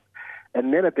them up,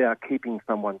 and then about keeping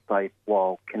someone safe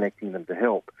while connecting them to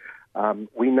help.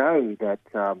 We know that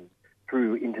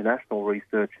through international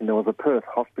research, and there was a Perth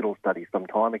hospital study some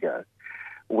time ago,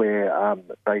 where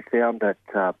they found that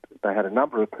they had a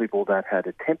number of people that had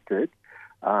attempted,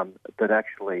 that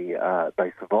actually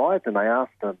they survived, and they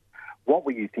asked them, what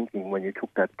were you thinking when you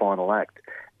took that final act?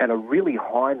 And a really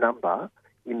high number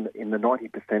in the 90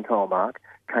 percentile mark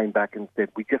came back and said,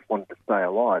 we just wanted to stay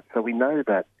alive. So we know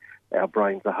that our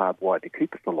brains are hardwired to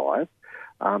keep us alive.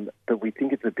 But we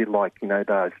think it's a bit like,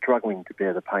 they're struggling to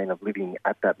bear the pain of living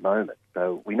at that moment.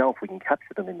 So we know if we can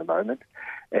capture them in the moment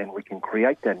and we can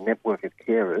create that network of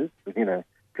carers within a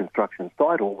construction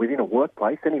site or within a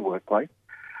workplace, any workplace,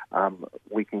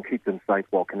 we can keep them safe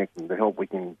while connecting them to help. We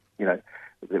can,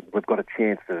 we've got a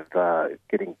chance of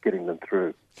getting them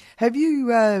through. Have you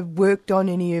worked on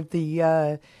any of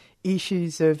the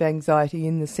issues of anxiety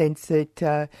in the sense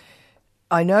that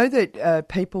I know that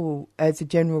people, as a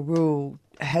general rule,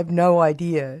 have no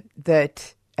idea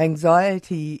that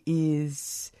anxiety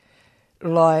is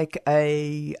like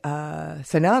a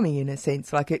tsunami in a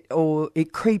sense,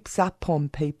 it creeps up on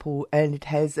people and it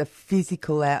has a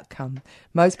physical outcome.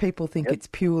 Most people think it's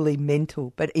purely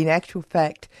mental, but in actual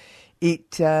fact,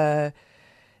 it's as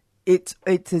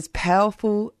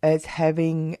powerful as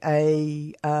having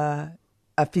a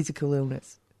physical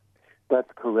illness. That's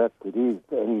correct. It is,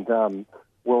 and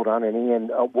well done, Annie.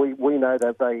 And we know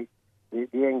that the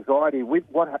anxiety,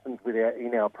 what happens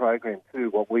in our program too,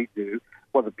 what we do,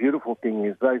 well, the beautiful thing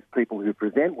is those people who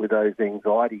present with those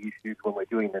anxiety issues when we're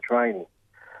doing the training,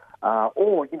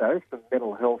 or, some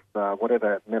mental health,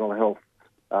 whatever mental health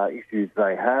issues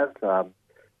they have,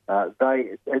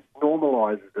 it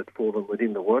normalises it for them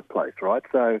within the workplace, right?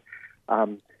 So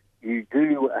we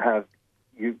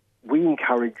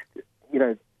encourage,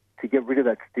 to get rid of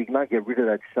that stigma, get rid of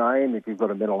that shame if you've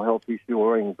got a mental health issue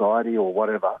or anxiety or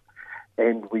whatever.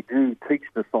 And we do teach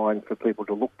the signs for people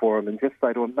to look for them and just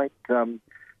say to them, mate,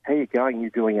 how you going? You're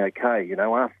doing okay?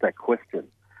 Ask that question.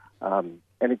 And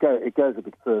it goes a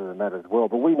bit further than that as well.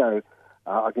 But we know,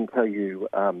 I can tell you,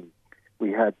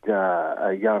 we had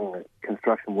a young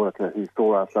construction worker who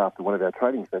saw us after one of our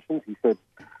training sessions. He said,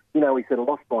 I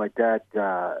lost my dad,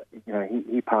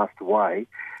 he passed away.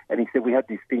 And he said we had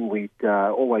this thing, we'd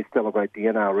always celebrate the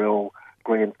NRL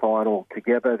grand final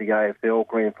together, the AFL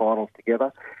grand finals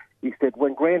together. He said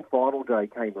when grand final day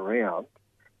came around,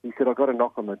 he said I got a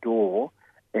knock on the door,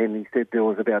 and he said there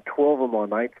was about 12 of my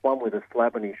mates, one with a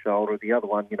slab on his shoulder, the other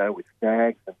one, with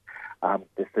snags. And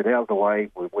they said, out of the way,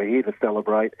 we're here to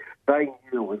celebrate. They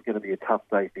knew it was going to be a tough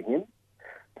day for him.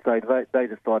 So they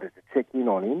decided to check in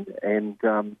on him. And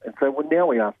so now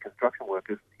we ask construction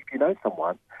workers, if you know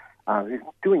someone who's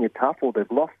doing it tough or they've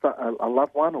lost a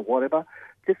loved one or whatever,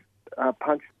 just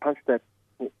punch that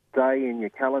day in your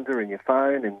calendar and your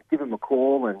phone and give them a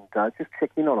call and just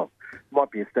check in on them. Might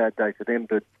be a sad day for them,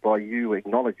 but by you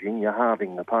acknowledging, you're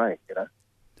halving the pain,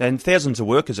 And thousands of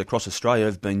workers across Australia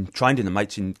have been trained in the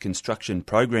Mates in Construction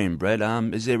program, Brad.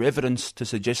 Is there evidence to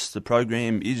suggest the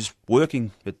program is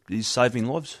working, it is saving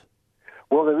lives?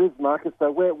 Well, there is, Marcus.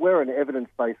 So we're an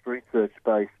evidence-based,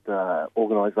 research-based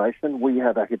organisation. We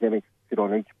have academics sit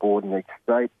on each board in each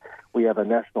state. We have a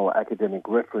national academic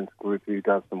reference group who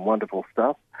does some wonderful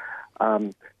stuff.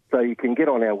 So you can get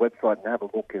on our website and have a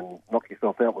look and knock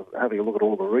yourself out with having a look at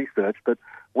all the research. But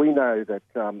we know that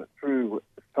through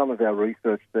some of our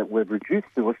research that we've reduced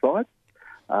suicide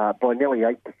by nearly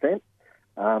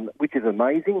 8%, which is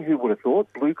amazing. Who would have thought?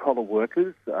 Blue-collar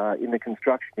workers in the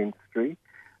construction industry,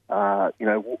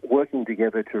 working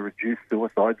together to reduce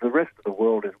suicides. The rest of the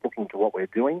world is looking to what we're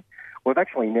doing. We've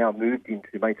actually now moved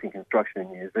into Mates in Construction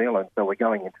in New Zealand, so we're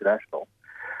going international.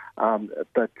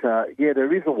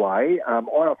 There is a way. I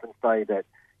often say that,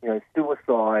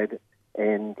 suicide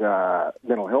and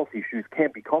mental health issues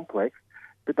can be complex,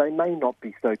 but they may not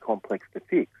be so complex to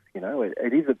fix.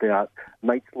 It is about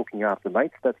mates looking after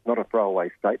mates. That's not a throwaway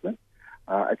statement.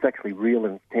 It's actually real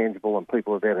and tangible, and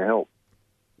people are there to help.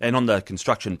 And on the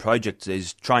construction project,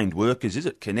 there's trained workers, is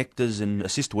it? Connectors and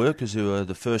assist workers who are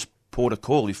the first port of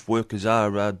call if workers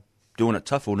are doing it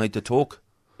tough or need to talk?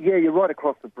 Yeah, you're right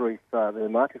across the brief there,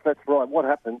 Marcus. That's right. What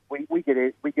happens, we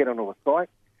get onto a site.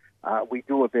 We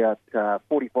do about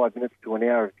 45 minutes to an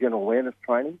hour of general awareness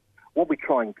training. What we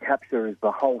try and capture is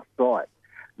the whole site.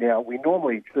 Now, we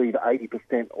normally achieve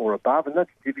 80% or above, and that's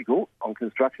difficult on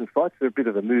construction sites. They're a bit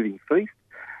of a moving feast.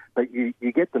 But you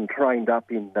get them trained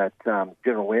up in that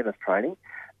general awareness training.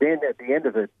 Then at the end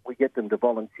of it, we get them to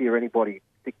volunteer. Anybody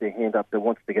stick their hand up that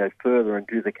wants to go further and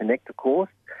do the Connector course.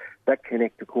 That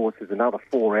Connector course is another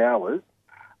 4 hours.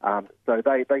 So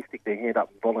they stick their hand up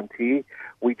and volunteer.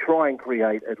 We try and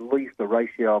create at least a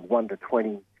ratio of 1 to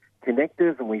 20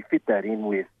 connectors, and we fit that in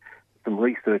with some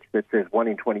research that says 1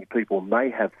 in 20 people may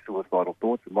have suicidal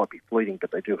thoughts. It might be fleeting,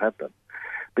 but they do have them.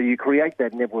 But you create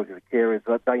that network of carers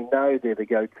that they know they're the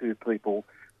go-to people.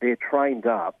 They're trained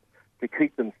up to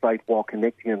keep them safe while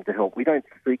connecting them to help. We don't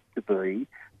seek to be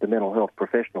the mental health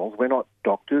professionals. We're not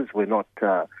doctors. We're not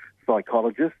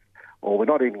psychologists, or we're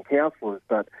not even counsellors.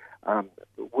 But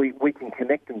we can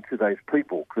connect them to those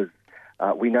people because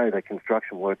we know that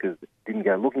construction workers didn't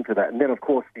go looking for that. And then, of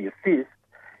course, the assist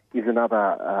is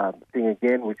another thing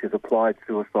again, which is applied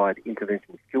suicide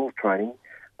intervention skills training,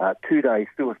 2-day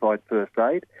suicide first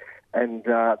aid. And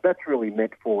that's really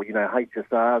meant for,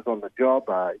 HSRs on the job,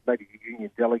 maybe a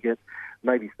union delegate,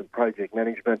 maybe some project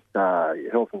management,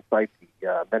 health and safety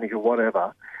manager,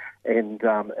 whatever. And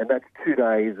that's 2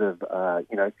 days of,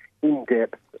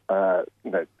 in-depth,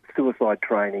 suicide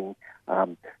training.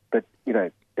 But,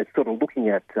 it's sort of looking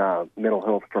at mental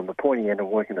health from the pointy end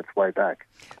and working its way back.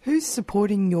 Who's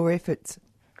supporting your efforts?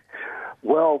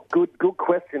 Well, good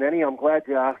question, Annie. I'm glad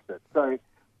you asked it. So,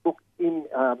 look, in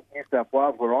New South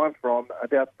Wales, where I'm from,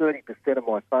 about 30% of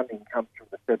my funding comes from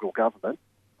the federal government.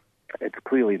 It's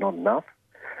clearly not enough.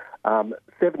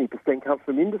 70% comes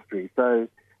from industry. So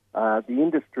the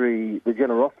industry, the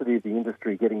generosity of the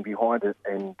industry getting behind it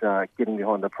and getting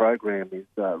behind the program is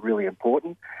really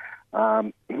important.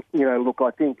 Look,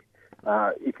 I think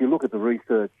if you look at the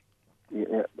research,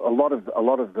 a lot of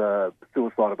the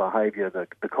suicidal behaviour,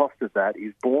 the cost of that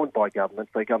is borne by government.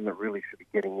 So government really should be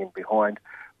getting in behind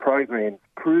programs,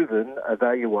 proven,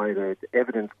 evaluated,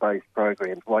 evidence-based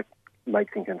programs like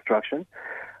Mates in Construction.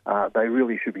 They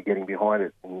really should be getting behind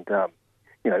it, and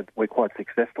we're quite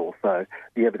successful. So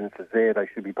the evidence is there; they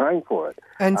should be paying for it.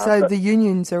 And so the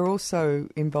unions are also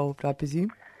involved, I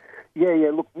presume.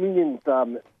 Yeah. Look, unions.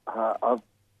 I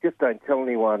just don't tell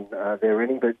anyone they're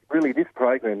any, but really this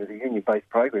program is a union-based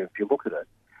program. If you look at it,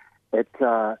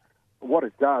 what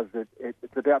it does,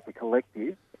 it's about the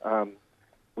collective.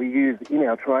 We use in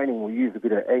our training, we use a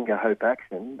bit of anger, hope,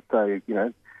 action. So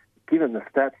given the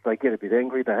stats, they get a bit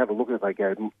angry. They have a look at it. They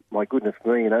go, "My goodness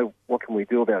me, what can we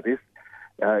do about this?"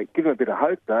 Give them a bit of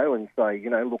hope though, and say,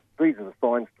 look, these are the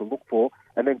signs to look for,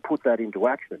 and then put that into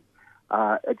action.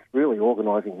 It's really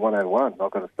organising 101,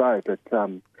 I've got to say, but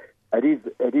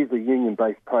it is a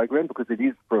union-based program because it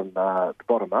is from the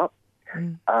bottom up.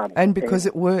 And because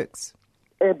it works.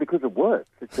 And because it works.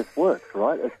 It just works,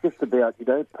 right? It's just about,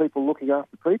 people looking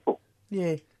after people.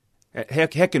 Yeah. How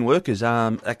can workers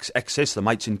access the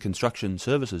Mates in Construction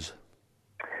services?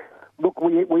 Look,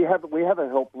 we have a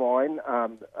helpline,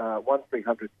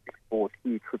 1300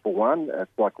 642 111.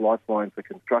 It's like Lifeline for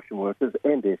construction workers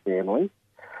and their families.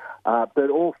 But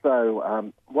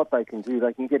also, what they can do,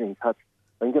 they can get in touch.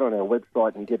 They can get on our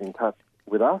website and get in touch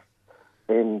with us.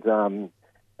 And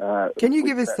can you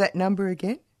give us that number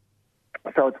again?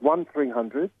 So it's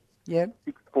 1300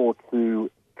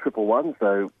 642 111.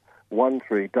 So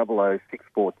 1300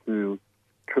 642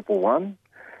 111.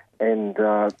 And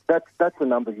that's a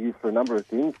number used for a number of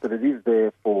things, but it is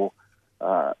there for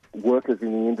workers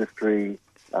in the industry,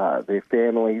 their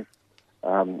families,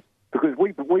 because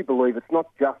we believe it's not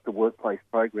just a workplace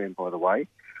program, by the way.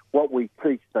 What we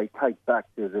teach, they take back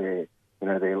to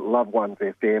their loved ones,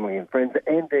 their family and friends,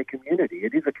 and their community.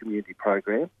 It is a community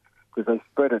program because they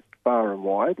spread it far and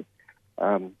wide.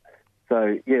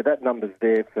 That number's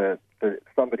there for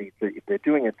somebody if they're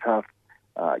doing it tough.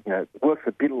 It works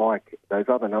a bit like those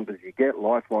other numbers you get,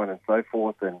 Lifeline and so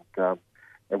forth, and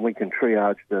we can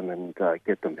triage them and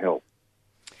get them help.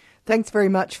 Thanks very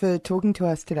much for talking to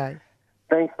us today.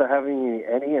 Thanks for having me,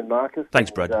 Annie and Marcus.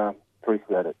 Thanks, Brad.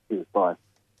 Appreciate it. Cheers. Bye.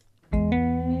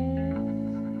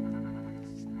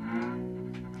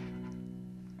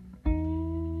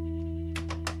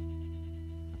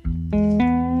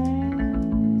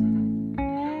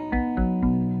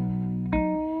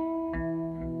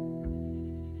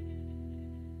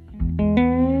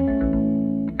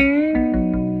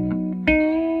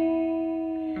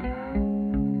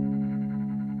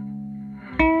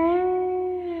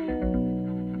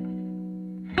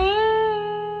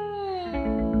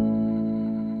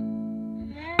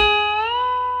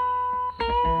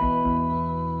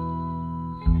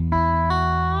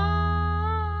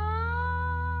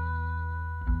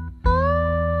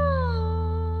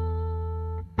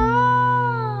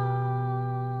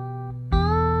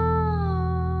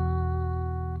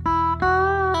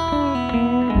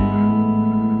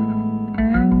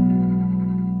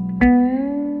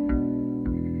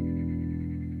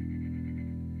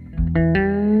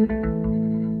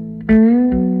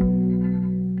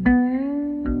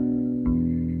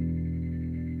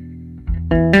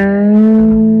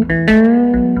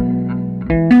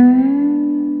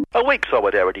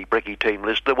 Solidarity Brekkie team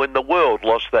listener when the world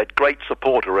lost that great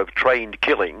supporter of trained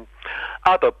killing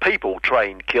other people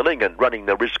trained killing and running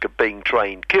the risk of being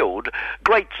trained killed,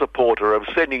 great supporter of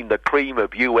sending the cream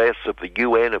of US, of the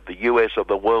UN, of the US, of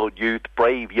the world youth,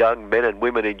 brave young men and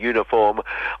women in uniform,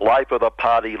 life of the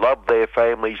party, love their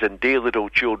families and dear little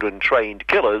children trained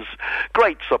killers,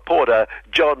 great supporter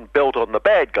John Belt on the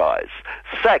bad guys,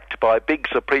 sacked by Big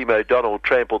Supremo Donald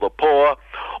Trample the Poor,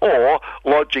 or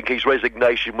lodging his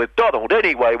resignation with Donald.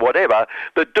 Anyway, whatever,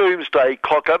 the doomsday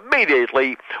clock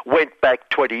immediately went back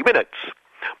 20 minutes.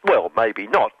 Well, maybe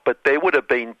not, but there would have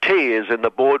been tears in the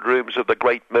boardrooms of the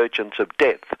great merchants of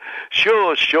death.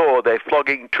 Sure, they're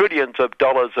flogging trillions of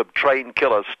dollars of train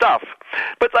killer stuff,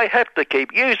 but they have to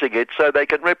keep using it so they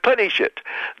can replenish it.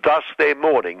 Thus they're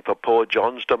mourning for poor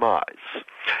John's demise.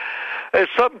 As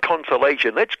some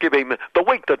consolation, let's give him the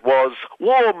week that was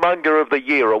Warmonger of the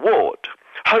Year award.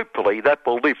 Hopefully that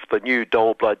will lift the new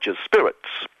Dole Bludger's spirits.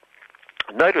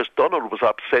 Notice Donald was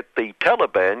upset the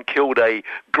Taliban killed a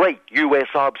great US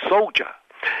Arab soldier.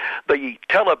 The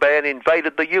Taliban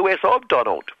invaded the US of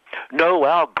Donald. No,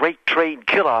 our great trained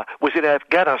killer was in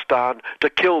Afghanistan to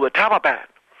kill the Taliban.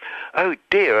 Oh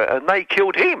dear, and they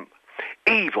killed him.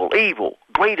 Evil,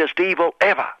 greatest evil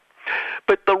ever.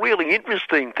 But the really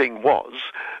interesting thing was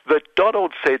that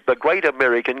Donald said the great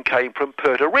American came from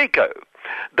Puerto Rico,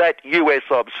 that US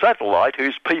Arab satellite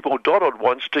whose people Donald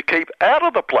wants to keep out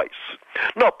of the place.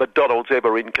 Not that Donald's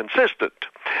ever inconsistent.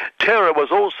 Terror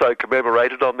was also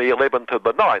commemorated on the 11th of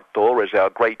the 9th, or as our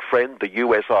great friend the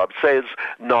US Arab says,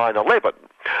 9/11.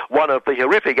 One of the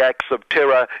horrific acts of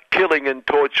terror, killing and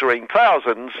torturing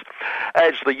thousands,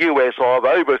 as the US Arab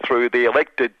overthrew the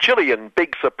elected Chilean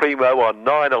Big Supremo on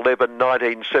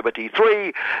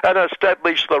 9/11/1973 and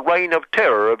established the reign of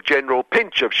terror of General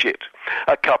Pinch of Shit,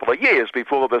 a couple of years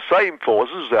before the same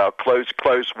forces, our close,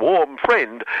 warm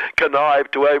friend,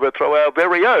 connived to overthrow our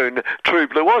very own True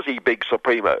Blue Aussie Big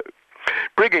Supremo.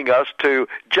 Bringing us to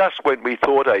just when we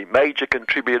thought a major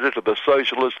contributor to the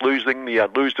Socialists losing the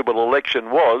unlosable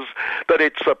election was that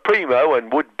its Supremo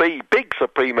and would-be Big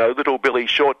Supremo, Little Billy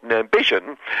Shorten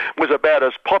Ambition, was about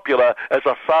as popular as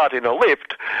a fart in a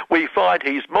lift, we find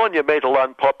his monumental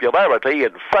unpopularity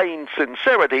and feigned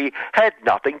sincerity had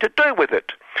nothing to do with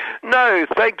it. No,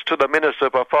 thanks to the Minister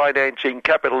for Financing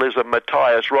Capitalism,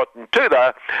 Matthias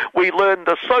Rotten-Tuther, we learned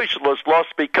the Socialists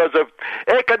lost because of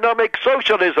economic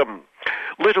socialism.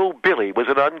 Little Billy was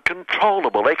an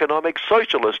uncontrollable economic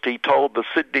socialist, he told the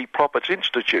Sydney Profits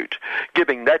Institute,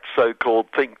 giving that so-called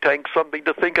think tank something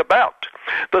to think about.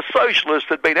 The socialists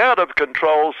had been out of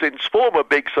control since former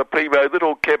Big Supremo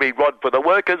Little Kevy Rod for the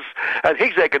workers and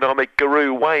his economic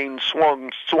guru Wayne Swan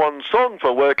Song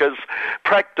for workers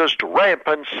practiced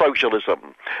rampant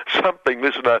socialism. Something,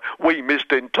 listener, we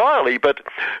missed entirely, but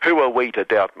who are we to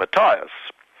doubt Matthias?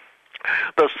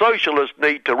 The socialists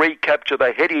need to recapture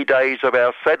the heady days of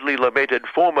our sadly lamented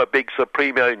former Big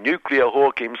Supremo nuclear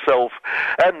hawk himself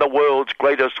and the world's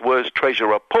greatest worst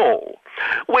treasurer Paul,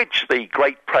 which the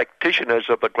great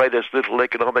practitioners of the greatest little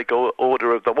economic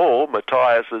order of them all,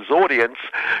 Matthias's audience,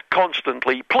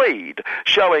 constantly plead,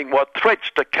 showing what threats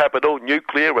to capital,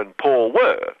 nuclear and Paul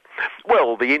were.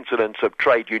 Well, the incidence of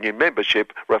trade union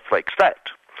membership reflects that.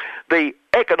 The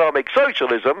economic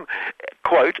socialism,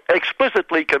 quote,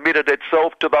 explicitly committed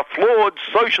itself to the flawed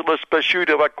socialist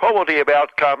pursuit of equality of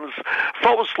outcomes,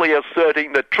 falsely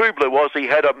asserting that True Blue Aussie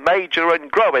had a major and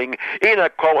growing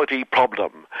inequality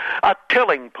problem. A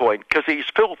telling point, because his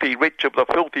filthy rich of the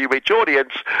filthy rich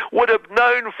audience would have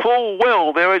known full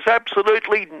well there is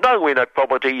absolutely no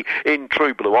inequality in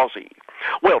True Blue Aussie.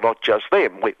 Well, not just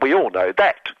them, we all know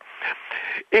that.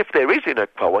 If there is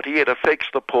inequality, it affects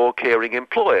the poor caring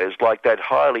employers like that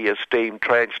highly esteemed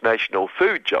transnational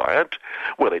food giant,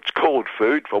 well, it's called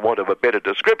food for want of a better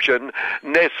description,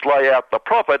 Nestle out the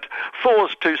profit,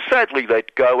 forced to sadly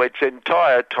let go its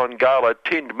entire Tongala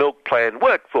tinned milk plant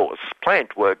workforce,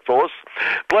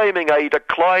 blaming a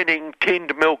declining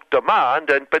tinned milk demand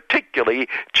and particularly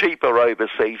cheaper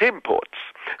overseas imports.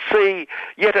 See,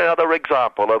 yet another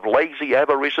example of lazy,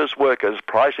 avaricious workers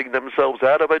pricing themselves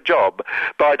out of a job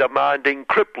by demanding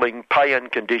crippling pay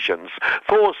and conditions,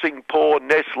 forcing poor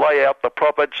Nestle out the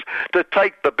profits to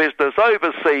take the business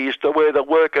overseas to where the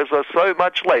workers are so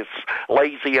much less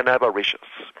lazy and avaricious.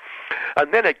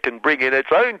 And then it can bring in its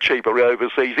own cheaper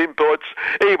overseas imports,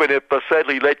 even if the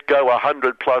sadly let go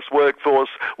 100-plus workforce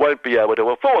won't be able to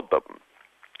afford them.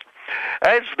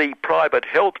 As the private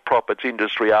health profits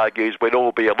industry argues we'd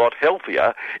all be a lot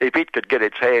healthier if it could get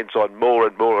its hands on more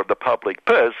and more of the public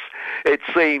purse, it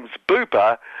seems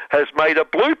Bupa has made a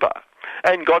blooper.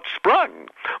 and got sprung.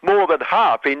 More than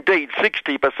half, indeed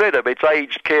 60% of its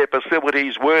aged care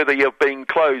facilities worthy of being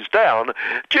closed down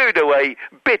due to a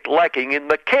bit lacking in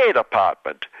the care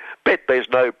department. Bet there's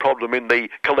no problem in the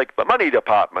collect the money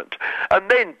department.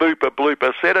 And then Booper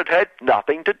Blooper said it had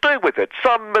nothing to do with it.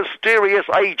 Some mysterious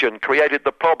agent created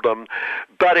the problem,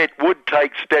 but it would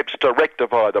take steps to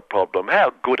rectify the problem.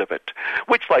 How good of it.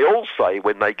 Which they all say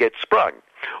when they get sprung.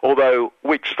 Although,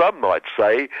 which some might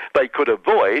say, they could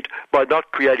avoid by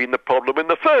not creating the problem in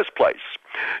the first place.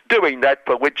 Doing that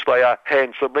for which they are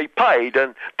handsomely paid.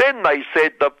 And then they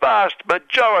said the vast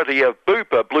majority of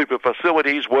Booper Blooper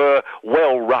facilities were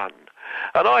well run.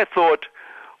 And I thought,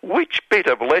 which bit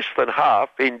of less than half,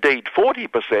 indeed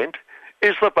 40%,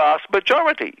 is the vast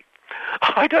majority?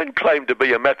 I don't claim to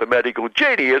be a mathematical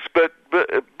genius, but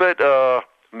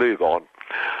move on.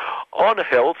 On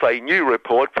health, a new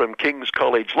report from King's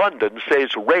College London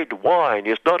says red wine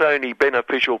is not only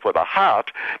beneficial for the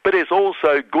heart, but is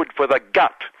also good for the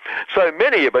gut. So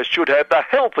many of us should have the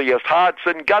healthiest hearts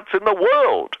and guts in the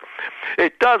world.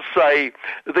 It does say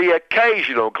the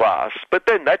occasional glass, but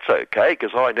then that's okay,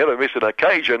 because I never miss an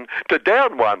occasion to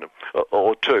down one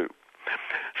or two.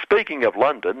 Speaking of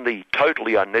London, the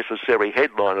totally unnecessary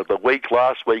headline of the week,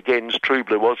 last weekend's True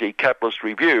Blue Aussie Capitalist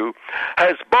Review,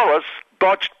 has Boris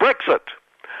botched Brexit?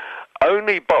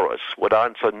 Only Boris would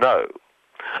answer no.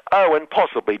 Oh, and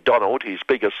possibly Donald, his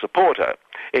biggest supporter.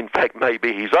 In fact,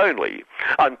 maybe his only,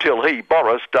 until he,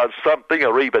 Boris, does something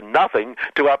or even nothing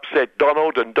to upset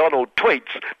Donald, and Donald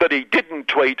tweets that he didn't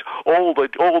tweet all the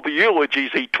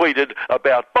eulogies he tweeted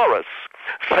about Boris.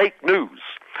 Fake news.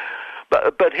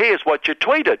 But here's what you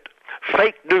tweeted.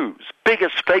 Fake news.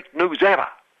 Biggest fake news ever.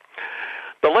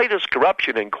 The latest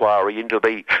corruption inquiry into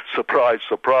the, surprise,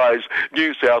 surprise,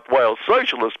 New South Wales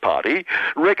Socialist Party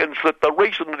reckons that the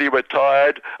recently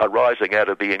retired, arising out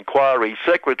of the inquiry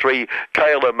secretary,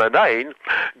 Kayla Murnane,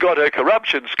 got her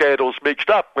corruption scandals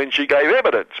mixed up when she gave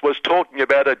evidence, was talking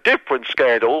about a different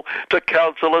scandal to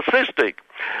council assisting.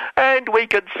 And we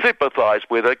can sympathise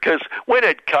with her, because when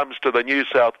it comes to the New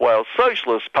South Wales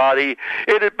Socialist Party,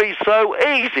 it'd be so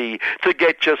easy to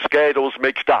get your scandals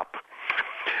mixed up.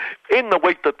 In the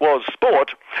week that was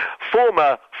sport,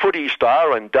 former footy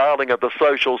star and darling of the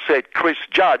social set Chris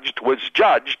Judge was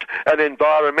judged an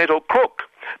environmental crook,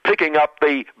 picking up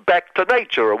the Back to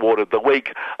Nature award of the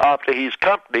week after his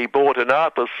company bought an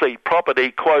Arthur Seat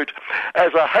property, quote,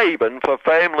 as a haven for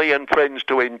family and friends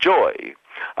to enjoy.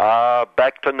 Ah,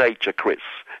 back to nature, Chris.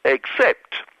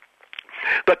 Except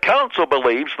the council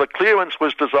believes the clearance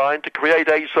was designed to create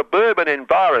a suburban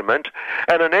environment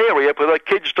and an area for the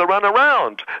kids to run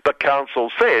around, the council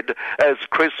said, as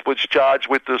Chris was charged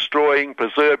with destroying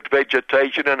preserved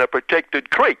vegetation and a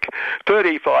protected creek,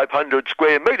 3,500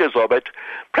 square metres of it.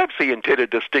 Perhaps he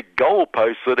intended to stick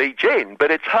goalposts at each end,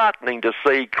 but it's heartening to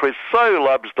see Chris so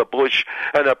loves the bush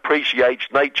and appreciates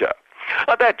nature.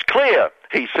 That's clear,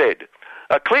 he said.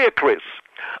 Clear, Chris.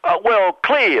 Well,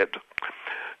 cleared.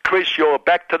 Chris, your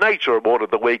Back to Nature award of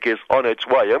the week is on its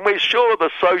way, and we're sure the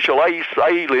social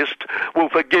A-list will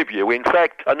forgive you. In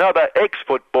fact, another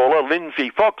ex-footballer,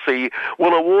 Lindsay Foxy,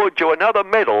 will award you another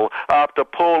medal after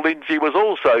Paul Lindsay was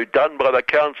also done by the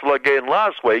council again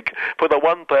last week for the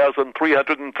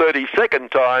 1,332nd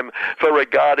time for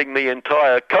regarding the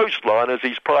entire coastline as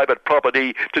his private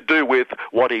property to do with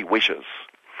what he wishes.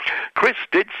 Chris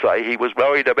did say he was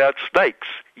worried about snakes,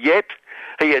 yet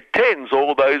he attends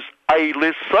all those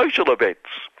A-list social events.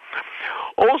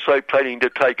 Also planning to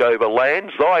take over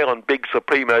land, Zion Big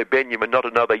Supremo Benjamin Not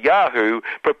Another Yahoo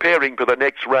preparing for the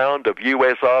next round of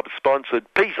US Arab-sponsored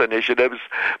peace initiatives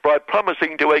by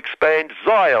promising to expand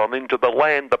Zion into the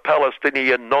land the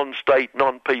Palestinian non-state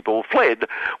non-people fled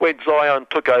when Zion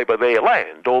took over their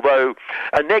land, although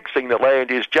annexing the land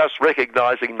is just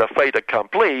recognising the fait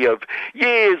accompli of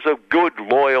years of good,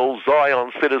 loyal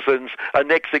Zion citizens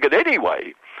annexing it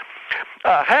anyway.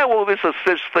 How will this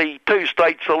assist the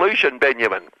two-state solution,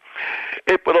 Benjamin?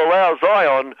 It will allow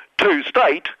Zion,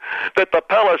 two-state, that the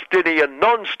Palestinian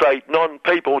non-state,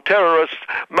 non-people terrorists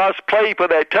must pay for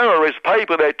their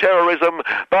terrorism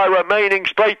by remaining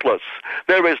stateless.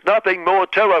 There is nothing more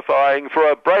terrifying for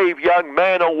a brave young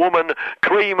man or woman,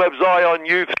 cream of Zion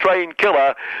youth trained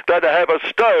killer, than to have a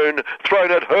stone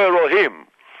thrown at her or him.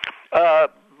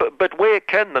 But where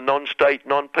can the non-state,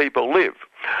 non-people live?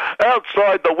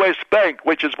 Outside the West Bank,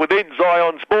 which is within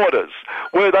Zion's borders,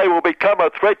 where they will become a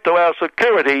threat to our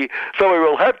security, so we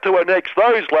will have to annex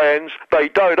those lands they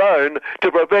don't own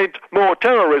to prevent more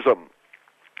terrorism.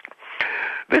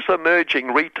 This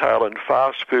emerging retail and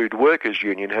fast food workers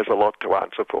union has a lot to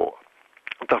answer for.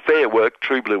 The Fair Work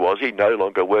True Blue Aussie, no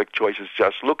longer Work Choices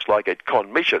Just Looks Like It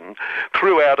Commission,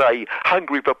 threw out a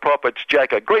Hungry for Profits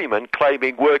Jack agreement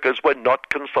claiming workers were not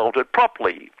consulted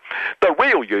properly. The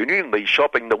real union, the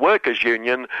Shopping the Workers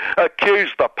Union,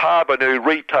 accused the Parvenu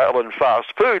retail and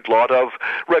fast food lot of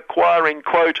requiring,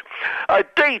 quote, a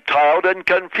detailed and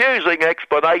confusing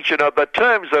explanation of the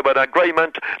terms of an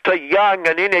agreement to young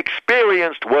and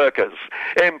inexperienced workers.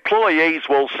 Employees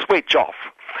will switch off.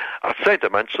 A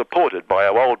sentiment supported by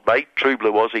our old mate, True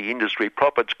Blue Aussie Industry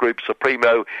Profits Group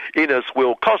Supremo Innes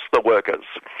will cost the workers.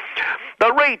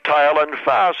 The retail and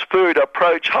fast food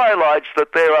approach highlights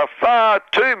that there are far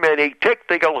too many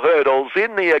technical hurdles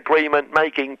in the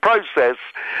agreement-making process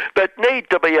that need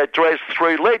to be addressed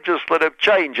through legislative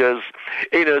changes,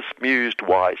 Innes mused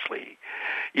wisely.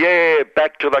 Yeah,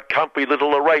 back to the comfy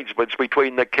little arrangements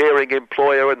between the caring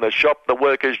employer and the Shop the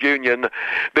Workers Union.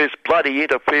 This bloody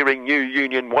interfering new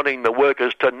union wanting the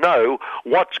workers to know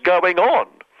what's going on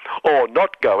or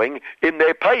not going in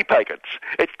their pay packets.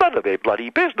 It's none of their bloody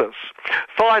business.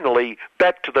 Finally,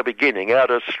 back to the beginning, out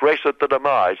of stress at the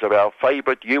demise of our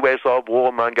favourite US of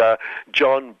warmonger,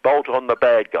 John Bolt on the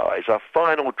Bad Guys. A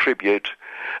final tribute,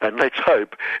 and let's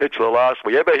hope it's the last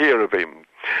we ever hear of him.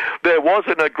 There was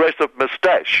an aggressive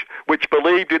moustache which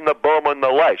believed in the bomb and the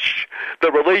lash.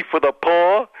 The relief for the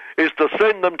poor is to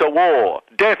send them to war.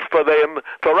 Death for them,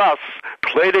 for us,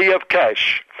 plenty of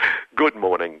cash. Good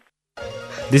morning.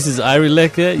 This is Iri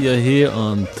Lecker. You're here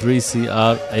on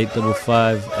 3CR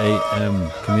 855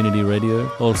 AM Community Radio.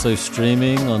 Also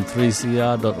streaming on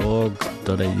 3cr.org.au.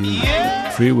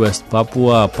 Free West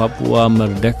Papua, Papua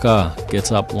Merdeka.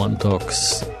 Get up, one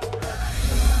talks.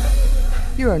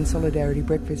 You're on Solidarity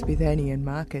Breakfast with Annie and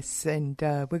Marcus, and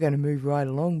we're going to move right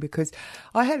along because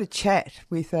I had a chat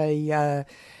with a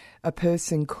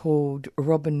person called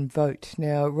Robin Vote.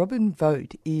 Now, Robin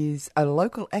Vote is a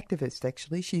local activist,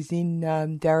 actually. She's in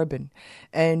Darebin,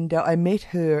 and I met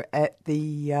her at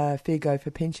the Fair Go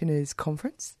for Pensioners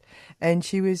conference, and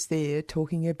she was there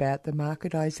talking about the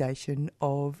marketisation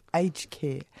of aged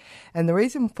care. And the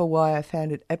reason for why I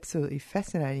found it absolutely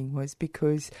fascinating was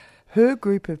because her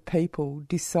group of people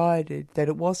decided that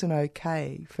it wasn't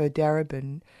okay for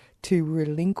Darebin to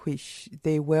relinquish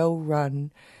their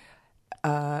well-run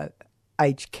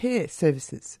aged care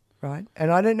services, right? And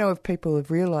I don't know if people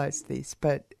have realised this,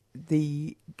 but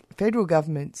the federal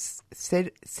government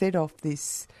set off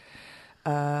this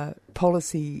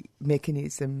policy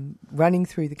mechanism running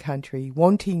through the country,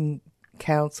 wanting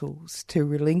councils to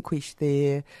relinquish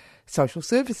their social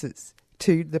services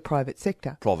to the private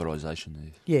sector.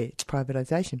 Privatisation. Yeah, it's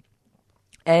privatisation.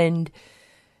 And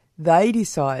they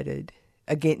decided,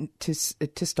 again, to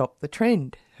stop the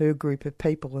trend, her group of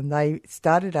people, and they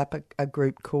started up a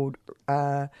group called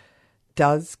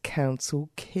Does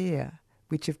Council Care,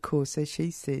 which, of course, as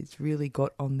she says, really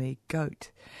got on their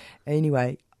goat.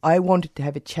 Anyway, I wanted to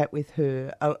have a chat with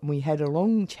her. We had a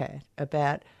long chat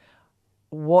about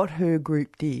what her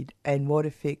group did and what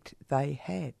effect they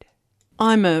had.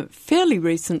 I'm a fairly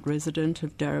recent resident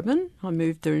of Darebin. I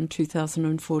moved there in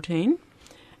 2014,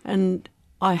 and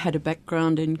I had a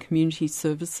background in community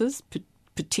services,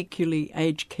 particularly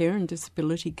aged care and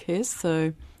disability care,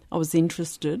 so I was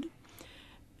interested.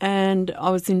 And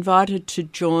I was invited to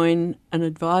join an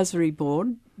advisory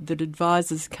board that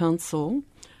advises council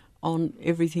on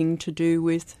everything to do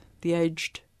with the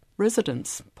aged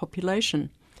residents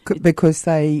population. Because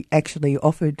they actually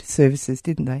offered services,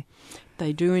 didn't they?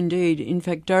 They do indeed. In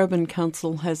fact, Darebin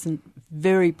Council has a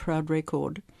very proud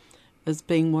record as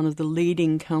being one of the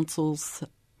leading councils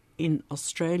in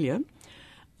Australia.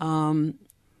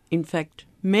 In fact,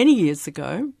 many years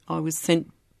ago, I was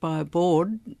sent by a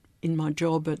board in my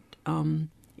job in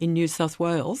New South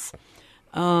Wales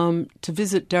to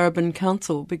visit Darebin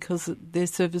Council because their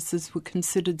services were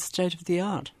considered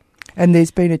state-of-the-art. And there's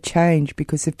been a change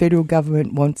because the federal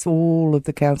government wants all of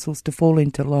the councils to fall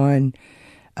into line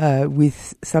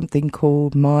with something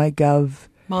called MyGov.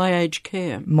 My Aged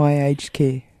Care. My Aged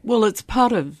Care. Well, it's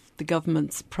part of the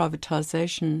government's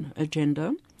privatisation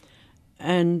agenda,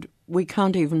 and we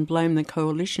can't even blame the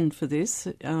coalition for this.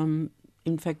 In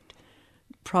fact,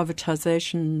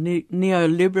 privatisation,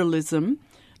 neoliberalism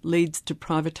leads to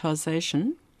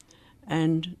privatisation,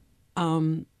 and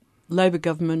Labor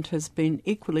government has been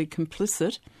equally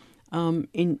complicit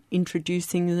in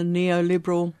introducing the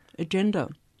neoliberal agenda.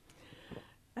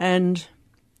 And,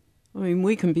 I mean,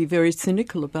 we can be very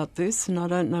cynical about this, and I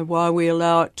don't know why we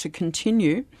allow it to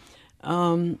continue.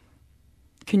 Can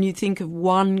you think of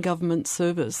one government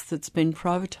service that's been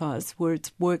privatised where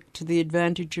it's worked to the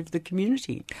advantage of the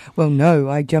community? Well, no,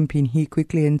 I jump in here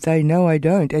quickly and say, no, I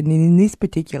don't. And in this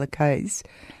particular case,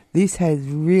 this has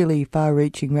really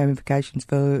far-reaching ramifications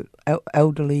for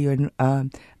elderly and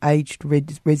aged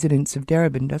residents of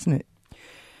Darebin, doesn't it?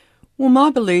 Well,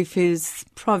 my belief is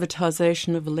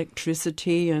privatisation of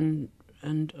electricity and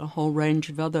a whole range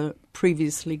of other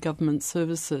previously government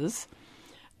services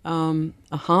are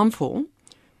harmful.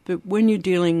 But when you're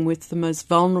dealing with the most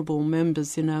vulnerable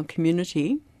members in our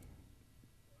community,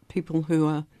 people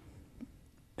who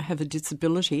have a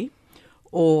disability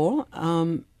or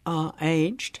are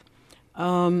aged,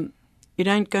 it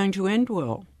ain't going to end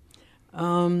well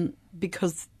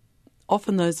because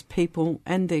often those people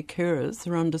and their carers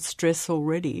are under stress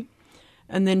already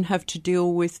and then have to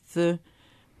deal with the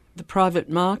private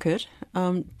market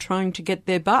trying to get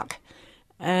their buck.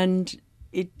 And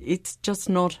it's just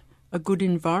not a good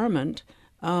environment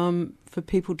for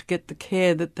people to get the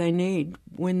care that they need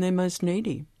when they're most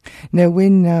needy. Now,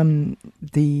 when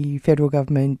the federal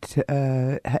government,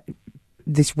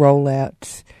 this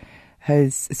rollout,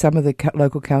 has some of the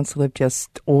local council have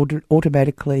just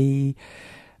automatically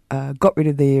got rid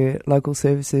of their local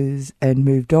services and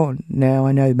moved on. Now,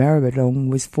 I know Maribyrnong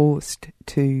was forced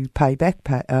to pay back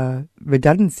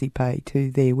redundancy pay to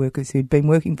their workers who'd been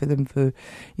working for them for,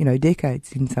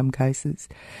 decades in some cases.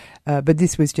 But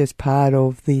this was just part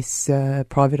of this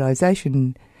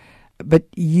privatisation. But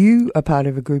you are part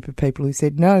of a group of people who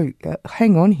said, no,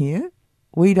 hang on here,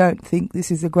 we don't think this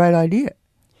is a great idea.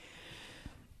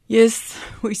 Yes,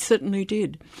 we certainly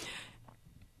did.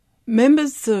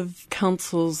 Members of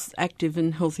Council's Active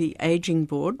and Healthy Ageing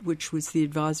Board, which was the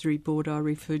advisory board I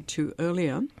referred to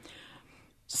earlier,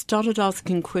 started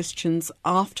asking questions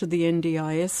after the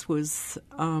NDIS was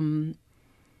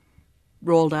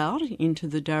rolled out into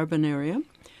the Darebin area,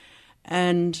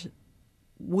 and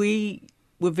we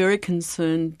were very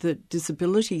concerned that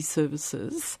disability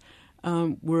services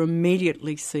were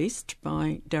immediately ceased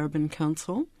by Darebin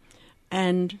Council,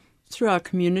 and through our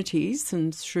communities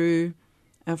and through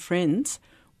our friends,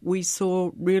 we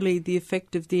saw really the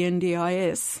effect of the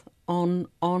NDIS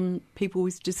on people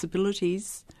with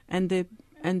disabilities and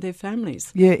their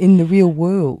families. Yeah, in the real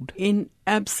world.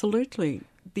 Absolutely.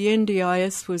 The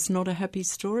NDIS was not a happy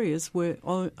story, as we're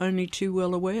only too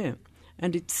well aware,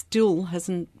 and it still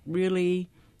hasn't really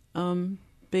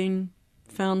been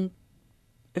found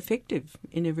effective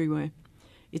in every way.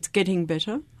 It's getting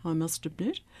better, I must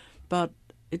admit, but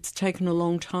it's taken a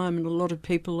long time and a lot of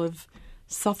people have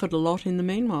suffered a lot in the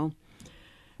meanwhile.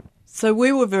 So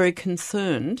we were very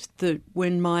concerned that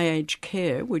when My Aged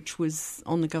Care, which was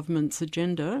on the government's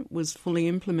agenda, was fully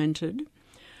implemented,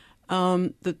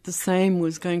 that the same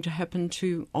was going to happen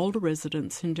to older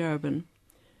residents in Darebin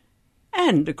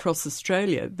and across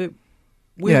Australia. But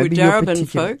we were Darebin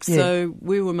folks, so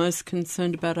we were most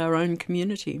concerned about our own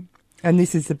community. And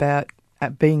this is about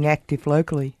being active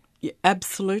locally. Yeah,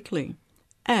 absolutely.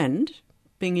 And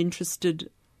being interested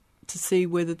to see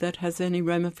whether that has any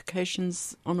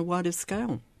ramifications on a wider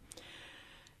scale.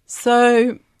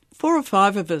 So 4 or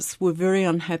 5 of us were very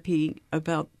unhappy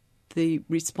about the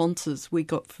responses we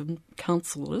got from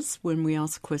councillors when we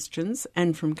asked questions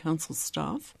and from council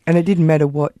staff. And it didn't matter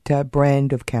what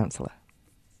brand of councillor?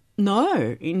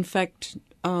 No. In fact,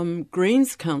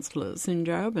 Greens councillors in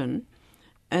Darebin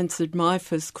answered my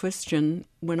first question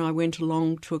when I went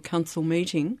along to a council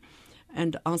meeting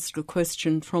and asked a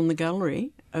question from the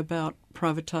gallery about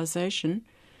privatisation.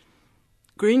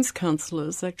 Greens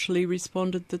councillors actually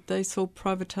responded that they saw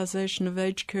privatisation of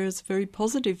aged care as a very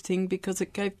positive thing because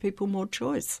it gave people more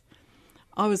choice.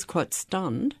 I was quite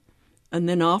stunned, and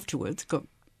then afterwards got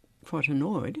quite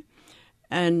annoyed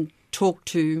and talked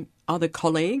to other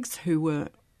colleagues who were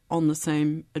on the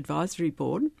same advisory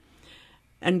board,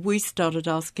 and we started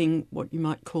asking what you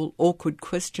might call awkward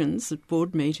questions at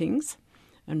board meetings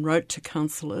and wrote to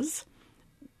councillors,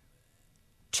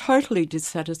 totally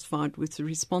dissatisfied with the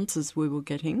responses we were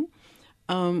getting.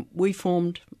 We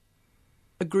formed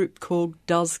a group called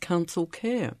Does Council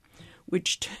Care,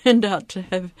 which turned out to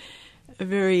have a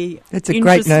very... It's a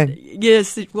great name.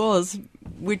 Yes, it was,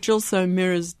 which also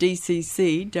mirrors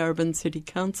DCC, Darebin City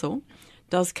Council,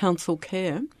 Does Council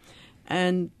Care,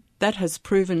 and that has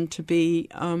proven to be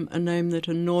a name that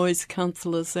annoys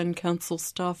councillors and council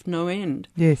staff no end.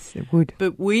 Yes, it would.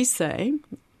 But we say,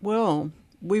 well,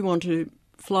 we want to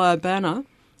fly a banner,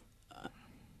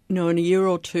 in a year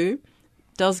or two.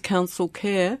 Does council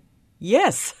care?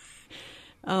 Yes.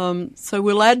 So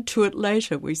we'll add to it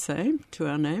later, we say, to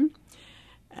our name.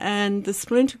 And the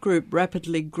splinter group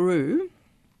rapidly grew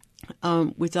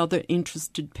with other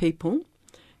interested people.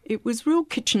 It was real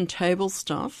kitchen table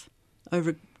stuff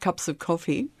over cups of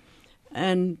coffee,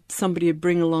 and somebody would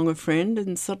bring along a friend,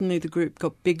 and suddenly the group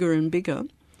got bigger and bigger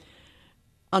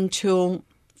until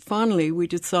finally we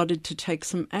decided to take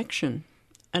some action.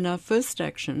 And our first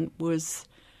action was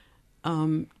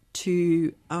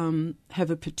to have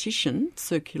a petition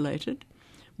circulated.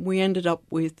 We ended up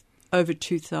with over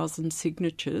 2,000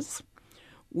 signatures,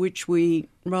 which we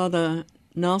rather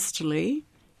nastily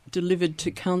delivered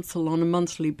to council on a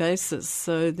monthly basis.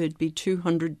 So there'd be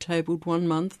 200 tabled one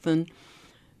month and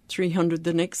 300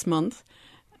 the next month.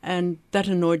 And that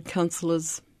annoyed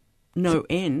councillors no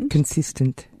end.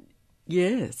 Consistent.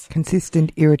 Yes.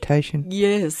 Consistent irritation.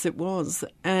 Yes, it was.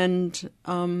 And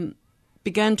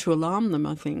began to alarm them,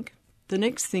 I think. The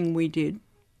next thing we did,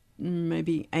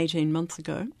 maybe 18 months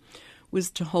ago, was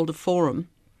to hold a forum.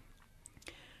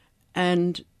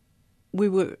 And we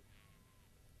were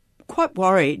quite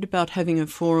worried about having a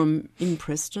forum in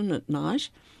Preston at night,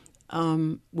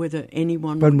 whether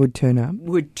anyone would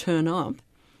turn up.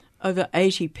 Over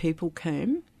 80 people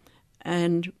came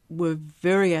and were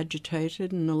very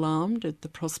agitated and alarmed at the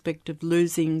prospect of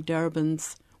losing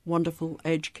Darebin's wonderful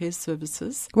aged care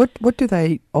services. What do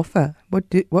they offer? What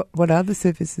are the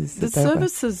services that they offer? The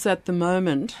services at the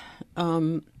moment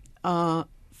are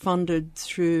funded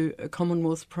through a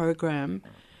Commonwealth program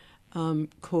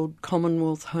called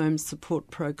Commonwealth Home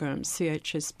Support Program,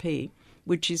 CHSP,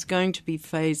 which is going to be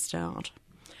phased out.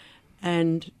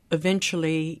 And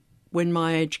eventually, when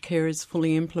My Aged Care is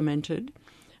fully implemented,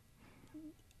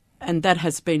 and that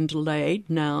has been delayed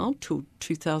now till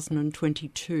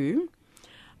 2022,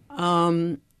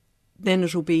 then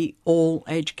it'll be all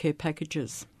aged care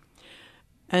packages.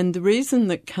 And the reason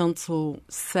that councils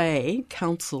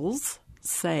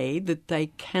say that they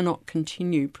cannot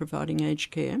continue providing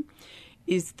aged care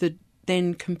is that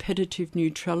then competitive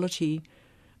neutrality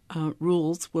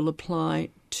rules will apply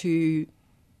to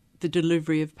the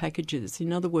delivery of packages.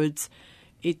 In other words,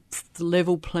 it's the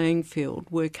level playing field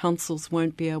where councils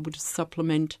won't be able to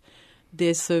supplement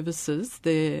their services,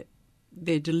 their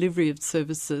delivery of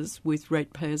services with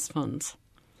ratepayers' funds.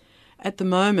 At the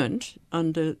moment,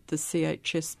 under the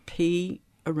CHSP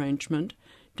arrangement,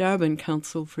 Darebin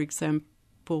Council, for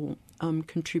example,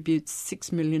 contributes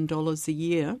 $6 million a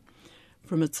year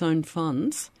from its own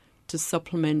funds to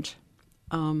supplement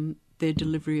their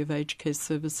delivery of aged care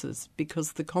services,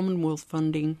 because the Commonwealth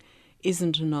funding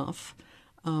isn't enough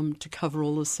to cover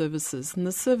all the services. And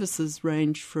the services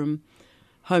range from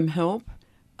home help,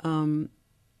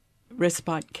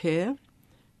 respite care,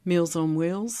 Meals on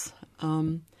Wheels,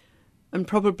 and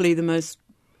probably the most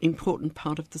important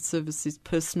part of the service is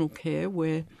personal care,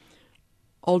 where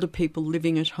older people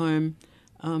living at home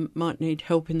might need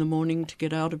help in the morning to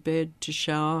get out of bed, to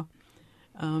shower,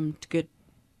 to get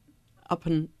up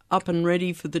and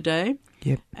ready for the day.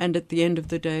 Yep. And at the end of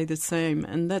the day the same.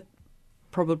 And that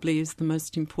probably is the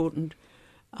most important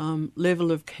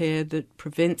level of care that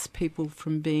prevents people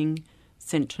from being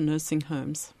sent to nursing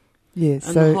homes. Yes.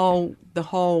 And So the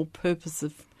whole purpose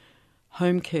of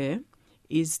home care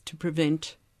is to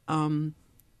prevent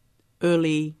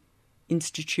early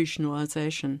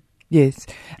institutionalisation. Yes,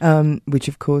 which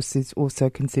of course is also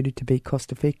considered to be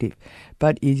cost effective,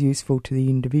 but is useful to the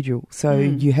individual. So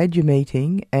you had your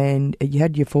meeting and you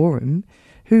had your forum.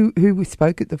 Who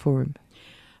spoke at the forum?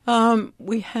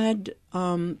 We had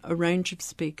a range of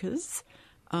speakers.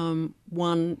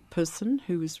 One person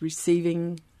who was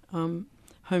receiving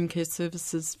home care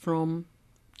services from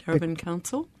Darebin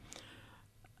Council,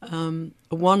 a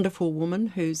wonderful woman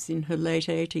who's in her late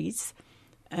 80s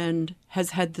and has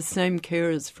had the same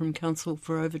carers from council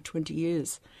for over 20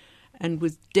 years and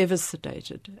was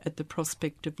devastated at the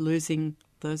prospect of losing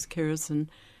those carers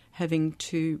and having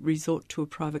to resort to a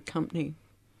private company.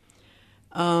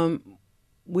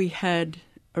 We had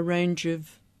a range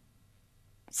of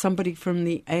somebody from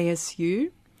the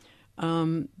ASU,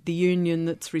 the union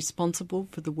that's responsible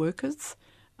for the workers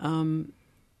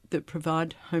that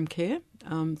provide home care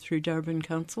through Darebin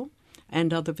Council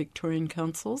and other Victorian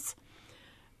councils,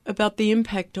 about the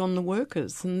impact on the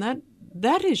workers. And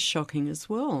that is shocking as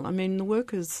well. I mean, the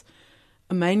workers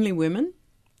are mainly women.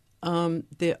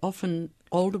 They're often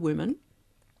older women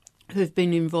who've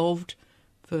been involved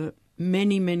for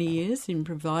many, many years in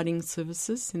providing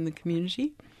services in the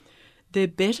community. They're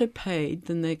better paid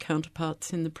than their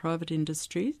counterparts in the private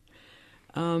industry.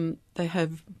 They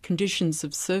have conditions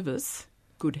of service,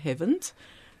 good heavens,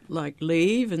 like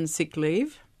leave and sick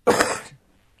leave.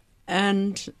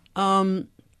 And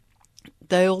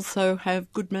they also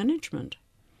have good management,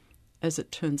 as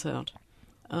it turns out,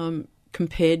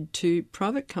 compared to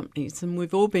private companies. And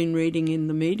we've all been reading in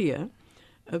the media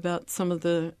about some of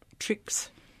the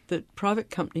tricks that private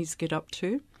companies get up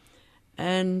to.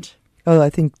 And Oh, I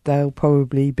think they'll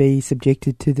probably be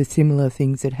subjected to the similar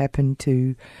things that happen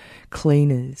to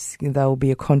cleaners. They'll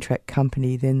be a contract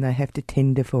company, then they have to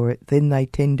tender for it, then they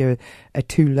tender are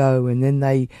too low, and then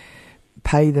they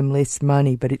pay them less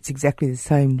money, but it's exactly the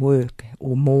same work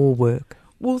or more work.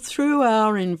 Well, through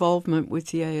our involvement with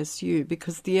the ASU,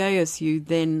 because the ASU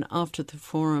then, after the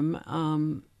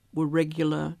forum, were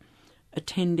regular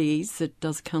attendees at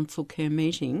Does Council Care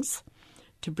meetings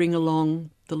to bring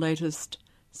along the latest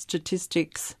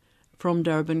statistics from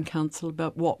Darebin Council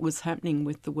about what was happening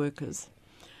with the workers.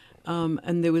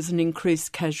 And there was an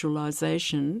increased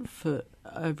casualisation for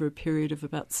over a period of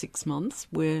about 6 months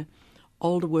where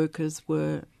older workers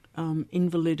were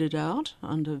invalided out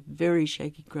under very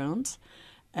shaky grounds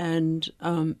and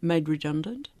made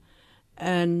redundant.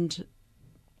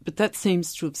 But that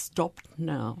seems to have stopped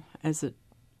now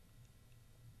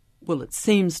it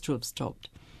seems to have stopped.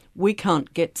 We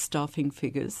can't get staffing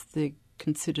figures. They're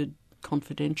considered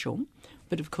confidential.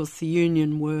 But, of course, the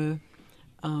union were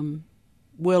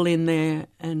well in there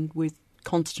and with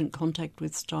constant contact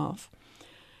with staff.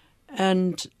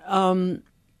 And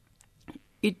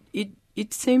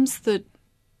it seems that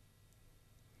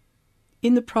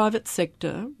in the private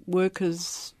sector,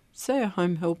 workers, say a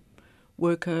home help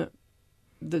worker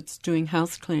that's doing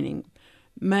house cleaning,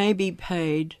 may be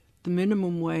paid the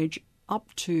minimum wage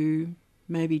up to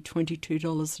maybe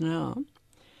 $22 an hour,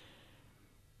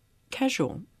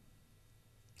 casual.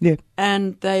 Yeah.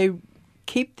 And they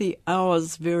keep the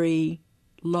hours very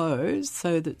low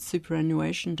so that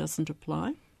superannuation doesn't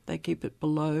apply. They keep it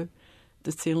below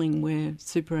the ceiling where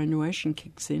superannuation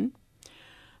kicks in.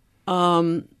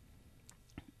 The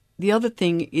other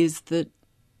thing is that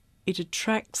it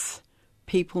attracts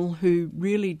people who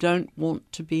really don't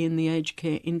want to be in the aged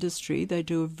care industry. They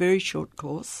do a very short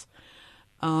course.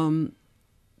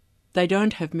 They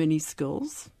don't have many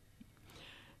skills.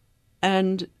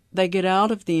 And they get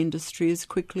out of the industry as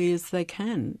quickly as they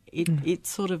can. It's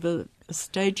sort of a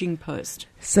staging post.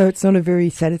 So it's not a very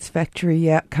satisfactory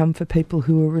outcome for people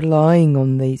who are relying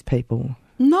on these people.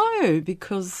 No,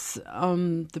 because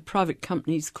the private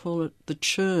companies call it the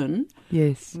churn.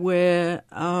 Yes. Where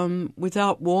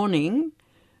without warning,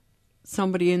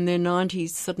 somebody in their 90s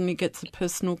suddenly gets a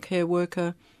personal care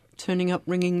worker turning up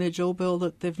ringing their doorbell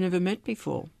that they've never met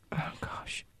before. Oh,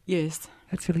 gosh. Yes.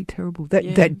 That's really terrible.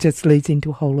 That just leads into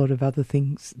a whole lot of other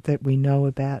things that we know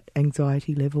about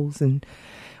anxiety levels and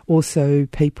also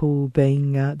people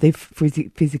being they're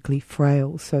physically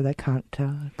frail, so they can't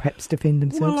perhaps defend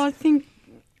themselves. Well, I think,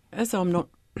 as I'm not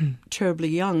terribly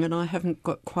young and I haven't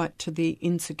got quite to the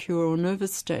insecure or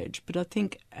nervous stage, but I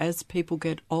think as people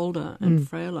get older and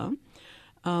frailer,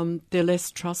 they're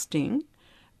less trusting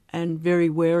and very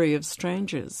wary of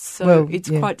strangers. So it's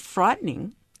quite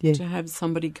frightening to have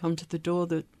somebody come to the door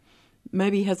that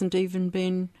maybe hasn't even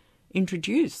been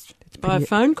introduced by a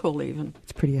phone call even.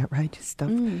 It's pretty outrageous stuff.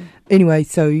 Anyway,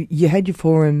 so you had your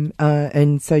forum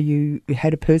and so you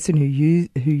had a person who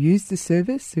used the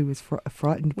service who was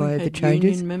frightened by the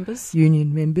changes.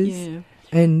 Union members. Yeah.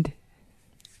 And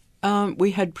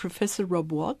we had Professor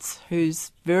Rob Watts,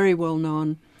 who's very well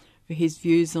known for his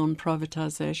views on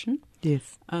privatisation.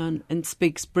 Yes. And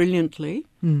speaks brilliantly.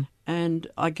 And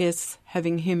I guess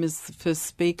having him as the first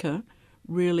speaker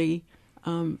really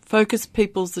focused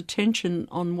people's attention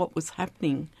on what was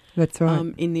happening. That's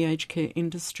right. In the aged care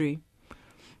industry.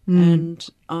 And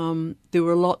there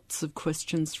were lots of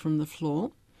questions from the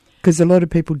floor. Because a lot of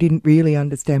people didn't really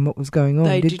understand what was going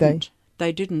on, did they?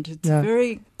 They didn't. It's a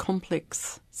very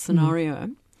complex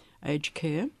scenario, aged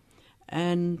care.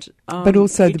 And but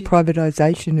also the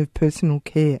privatisation of personal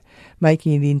care,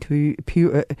 making it into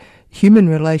pure human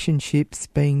relationships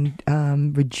being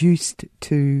reduced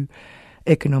to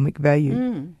economic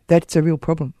value. That's a real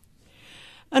problem.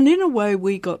 And in a way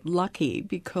we got lucky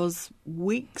because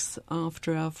weeks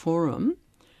after our forum,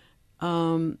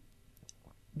 the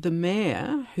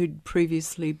mayor, who'd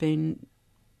previously been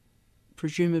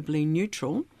presumably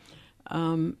neutral,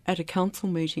 at a council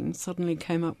meeting suddenly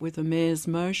came up with a mayor's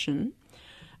motion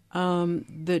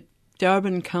that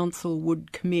Darebin Council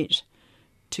would commit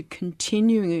to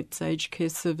continuing its aged care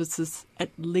services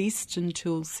at least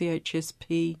until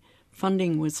CHSP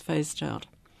funding was phased out.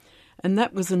 And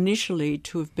that was initially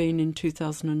to have been in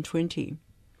 2020.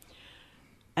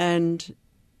 And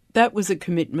that was a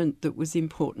commitment that was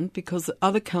important because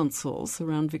other councils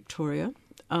around Victoria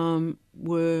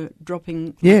were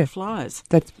dropping like flies.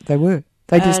 They were.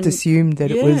 They just assumed that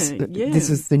this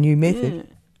was the new method. Yeah.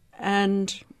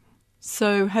 And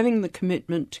so having the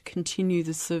commitment to continue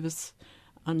the service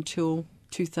until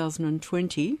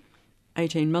 2020,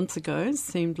 18 months ago,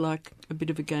 seemed like a bit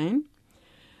of a gain.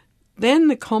 Then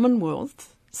the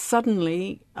Commonwealth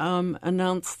suddenly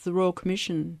announced the Royal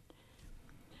Commission.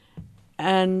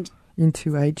 And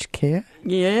into aged care?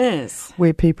 Yes.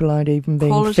 Where people aren't even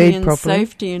being quality fed and properly.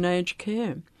 Safety in aged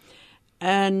care.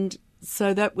 And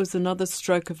so that was another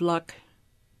stroke of luck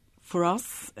for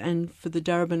us and for the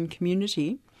Darebin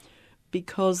community,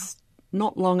 because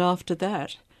not long after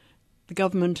that, the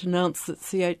government announced that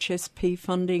CHSP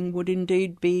funding would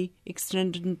indeed be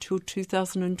extended until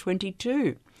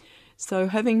 2022. So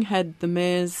having had the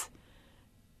Mayor's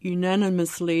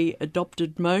unanimously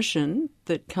adopted motion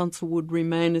that council would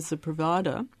remain as a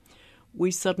provider,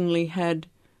 we suddenly had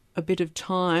a bit of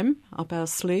time up our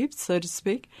sleeves, so to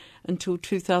speak, until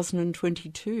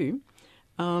 2022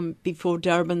 before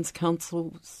Darebin's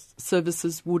council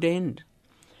services would end.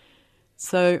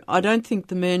 So I don't think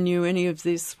the Mayor knew any of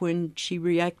this when she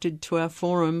reacted to our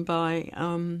forum by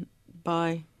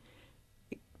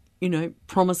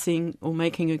promising or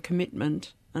making a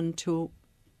commitment until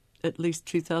at least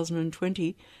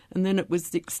 2020, and then it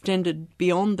was extended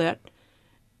beyond that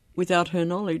without her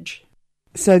knowledge.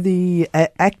 So the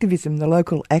activism, the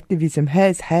local activism,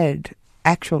 has had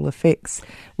actual effects.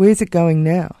 Where's it going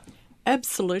now?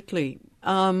 Absolutely.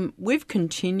 We've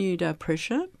continued our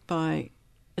pressure by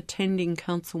attending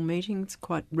council meetings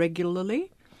quite regularly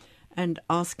and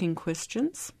asking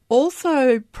questions.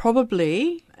 Also,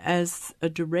 probably as a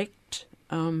direct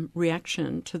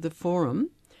reaction to the forum,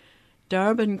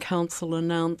 Darebin Council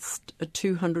announced a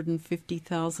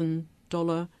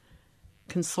 $250,000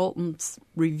 consultants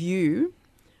review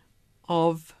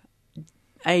of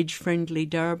age-friendly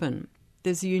Darebin.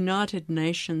 There's a United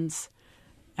Nations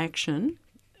action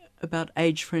about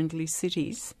age-friendly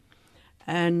cities,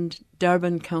 and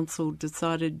Darebin Council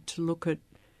decided to look at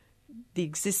the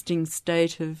existing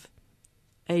state of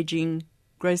ageing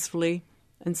gracefully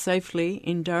and safely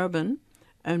in Darebin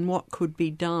and what could be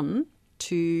done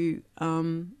to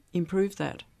improve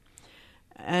that.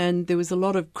 And there was a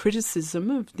lot of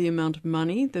criticism of the amount of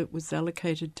money that was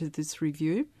allocated to this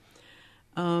review.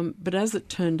 But as it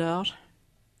turned out,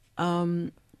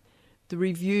 the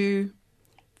review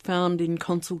found in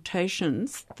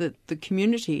consultations that the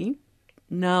community,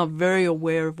 now very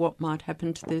aware of what might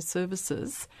happen to their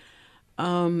services,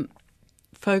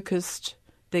 focused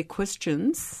their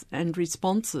questions and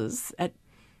responses at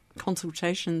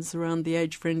consultations around the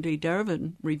age-friendly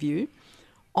Darebin review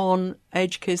on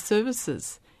aged care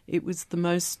services. It was the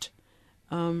most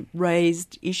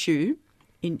raised issue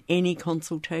in any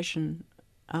consultation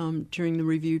during the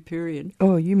review period.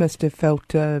 Oh, you must have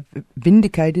felt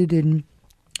vindicated and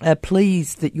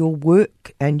pleased that your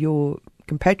work and your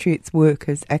compatriots' work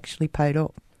has actually paid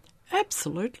off.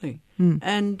 Absolutely.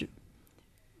 And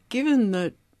given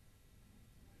that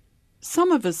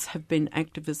some of us have been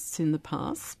activists in the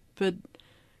past, but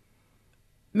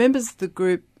members of the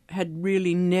group had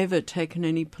really never taken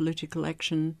any political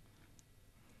action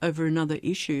over another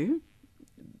issue,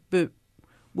 but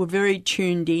were very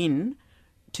tuned in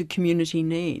to community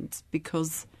needs,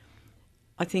 because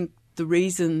I think the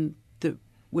reason that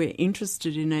we're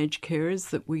interested in aged care is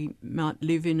that we might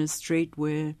live in a street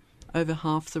where over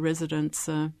half the residents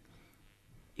are,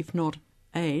 if not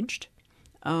aged,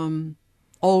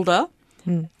 older.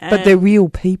 But they're real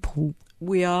people.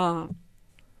 We are.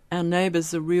 Our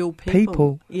neighbours are real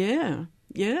people. Yeah.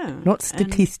 Not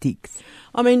statistics.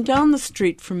 And, down the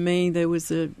street from me there was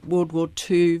a World War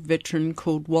II veteran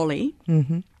called Wally,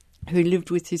 who lived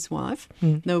with his wife.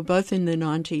 They were both in their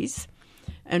 90s.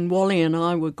 And Wally and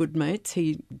I were good mates.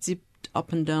 He zipped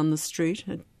up and down the street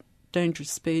at dangerous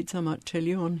speeds, I might tell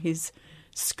you, on his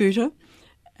scooter.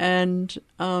 And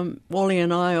Wally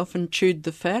and I often chewed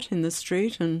the fat in the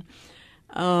street. And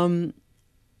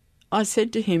I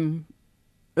said to him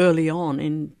early on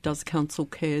in Does Council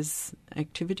Care's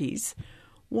activities,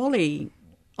 Wally,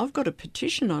 I've got a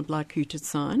petition I'd like you to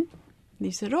sign. And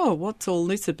he said, oh, what's all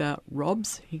this about,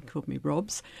 Robs? He called me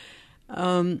Robs.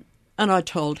 And I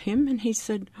told him, and he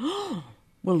said, oh,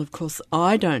 well, of course,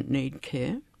 I don't need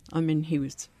care. He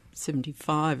was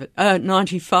 95,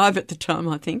 95 at the time,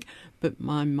 I think, but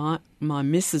my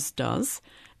missus does,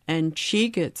 and she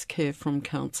gets care from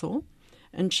council,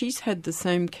 and she's had the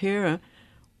same carer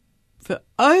for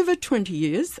over 20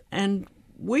 years, and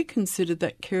we consider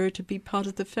that carer to be part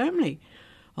of the family.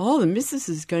 Oh, the missus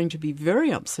is going to be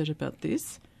very upset about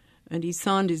this. And he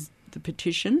signed the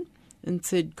petition and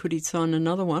said, could he sign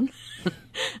another one?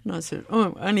 And I said,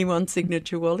 oh, only one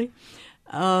signature, Wally.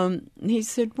 And he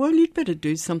said, well, you'd better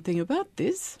do something about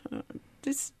this.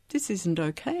 This isn't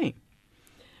okay.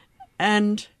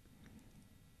 And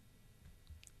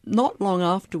not long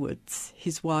afterwards,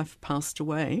 his wife passed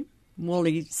away.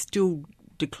 Wally still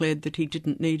declared that he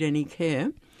didn't need any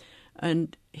care,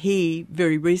 and he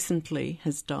very recently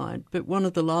has died. But one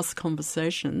of the last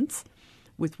conversations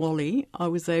with Wally, I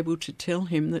was able to tell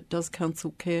him that Does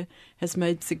Council Care has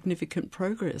made significant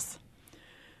progress,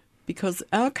 because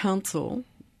our council,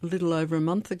 a little over a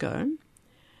month ago,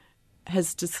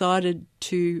 has decided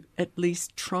to at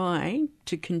least try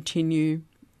to continue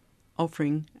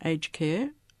offering aged care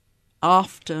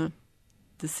after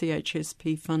the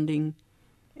CHSP funding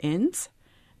ends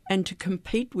and to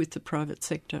compete with the private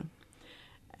sector.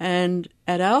 And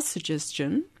at our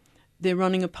suggestion, they're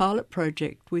running a pilot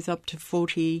project with up to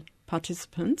 40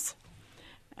 participants,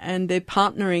 and they're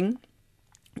partnering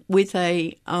with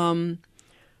a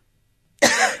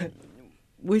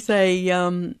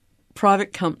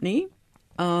private company.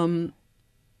 Not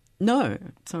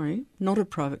a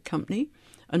private company,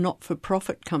 a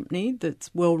not-for-profit company that's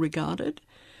well regarded,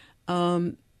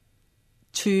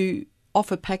 to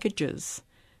offer packages,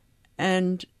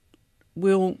 and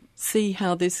we'll see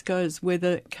how this goes,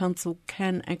 whether council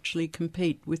can actually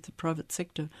compete with the private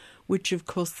sector, which of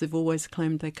course they've always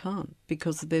claimed they can't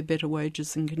because of their better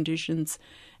wages and conditions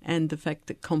and the fact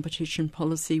that competition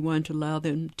policy won't allow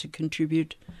them to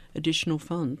contribute additional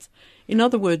funds. In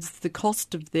other words, the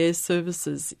cost of their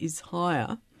services is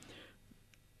higher.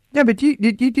 No, but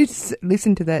you just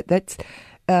listen to that. That's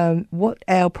what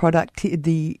our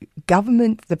the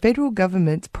federal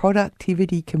government's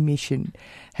Productivity Commission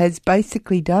has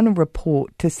basically done a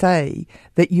report to say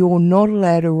that you're not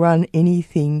allowed to run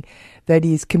anything that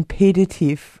is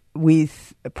competitive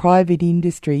with private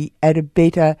industry at a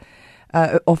better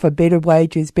offer better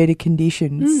wages, better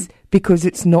conditions, because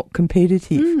it's not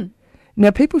competitive.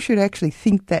 Now, people should actually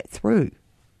think that through.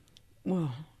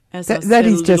 Well, that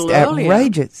is just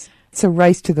outrageous. It's a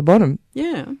race to the bottom.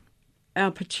 Yeah.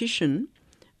 Our petition,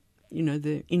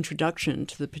 the introduction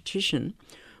to the petition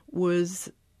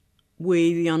was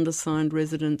we, the undersigned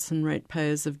residents and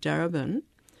ratepayers of Darebin,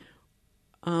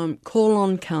 call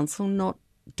on council, not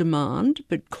demand,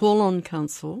 but call on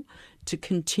council to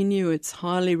continue its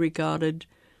highly regarded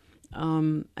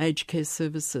aged care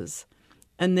services,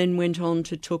 and then went on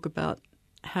to talk about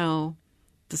how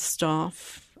the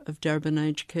staff of Darebin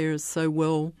Aged Care is so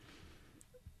well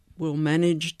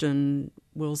managed and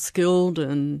well skilled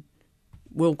and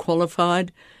well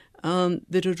qualified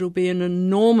that it'll be an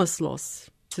enormous loss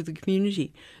to the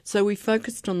community. So we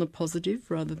focused on the positive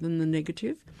rather than the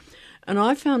negative. And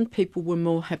I found people were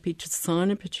more happy to sign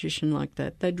a petition like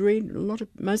that.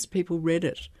 Most people read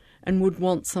it and would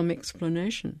want some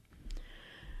explanation.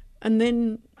 And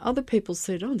then other people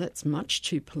said, oh, that's much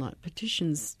too polite.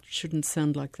 Petitions shouldn't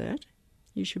sound like that.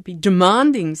 You should be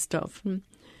demanding stuff. And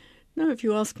no, if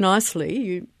you ask nicely,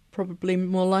 you're probably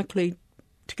more likely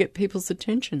to get people's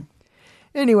attention.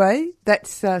 Anyway,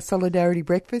 that's Solidarity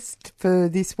Breakfast for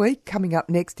this week. Coming up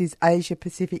next is Asia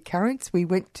Pacific Currents. We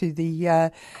went to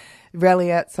the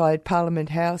rally outside Parliament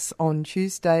House on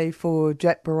Tuesday for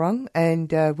Djab Wurrung,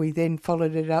 and we then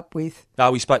followed it up with...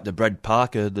 we spoke to Brad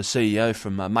Parker, the CEO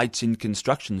from Mates in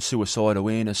Construction, suicide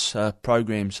awareness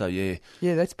program, so yeah.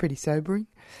 Yeah, that's pretty sobering.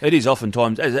 It is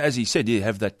oftentimes, as he said,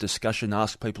 have that discussion,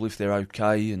 ask people if they're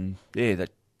okay, and that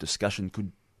discussion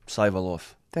could save a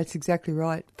life. That's exactly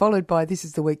right. Followed by This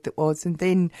is the Week That Was, and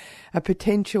then a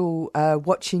potential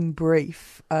watching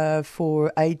brief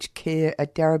for aged care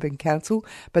at Darebin Council.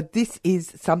 But this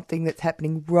is something that's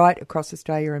happening right across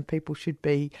Australia, and people should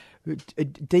be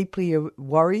deeply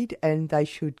worried, and they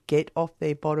should get off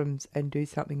their bottoms and do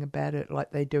something about it,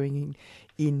 like they're doing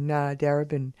in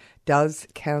Darebin. Does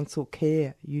council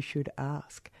care? You should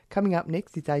ask. Coming up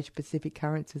next is Asia Pacific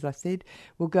Currents, as I said.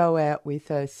 We'll go out with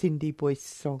Cindy Boyce's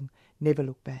song, Never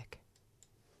Look Back.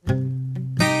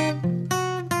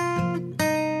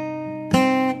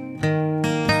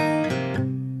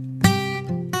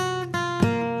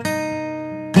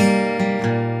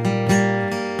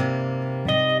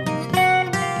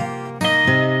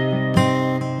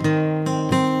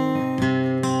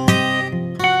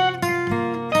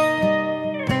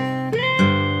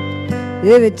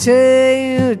 Every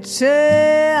tale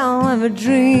of a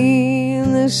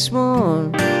dream this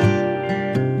morning,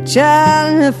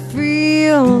 child in the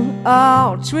field,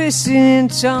 all twisted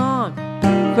and torn,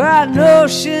 cried an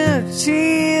ocean of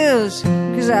tears,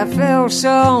 'cause I felt so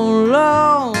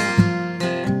alone.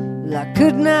 I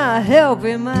could not help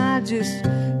him, I just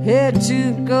had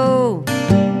to go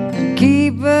and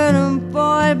keep an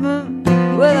appointment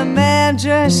with a man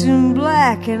dressed in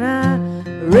black, and I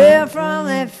ran from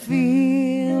that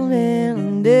field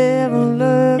and never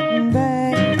looked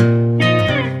back.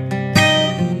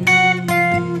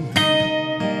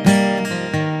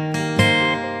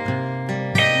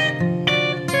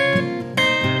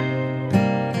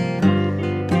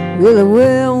 Well, the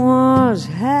wind was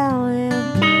howling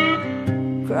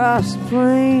across the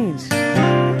plains.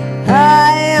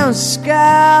 High in the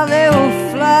sky, they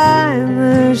were flying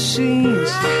machines.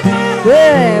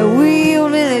 They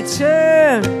wheeled and they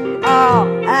turned all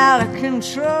out of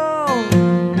control.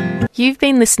 You've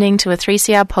been listening to a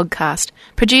 3CR podcast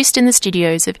produced in the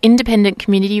studios of independent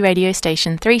community radio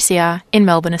station 3CR in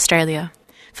Melbourne, Australia.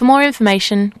 For more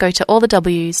information, go to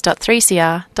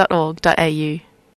allthews.3cr.org.au.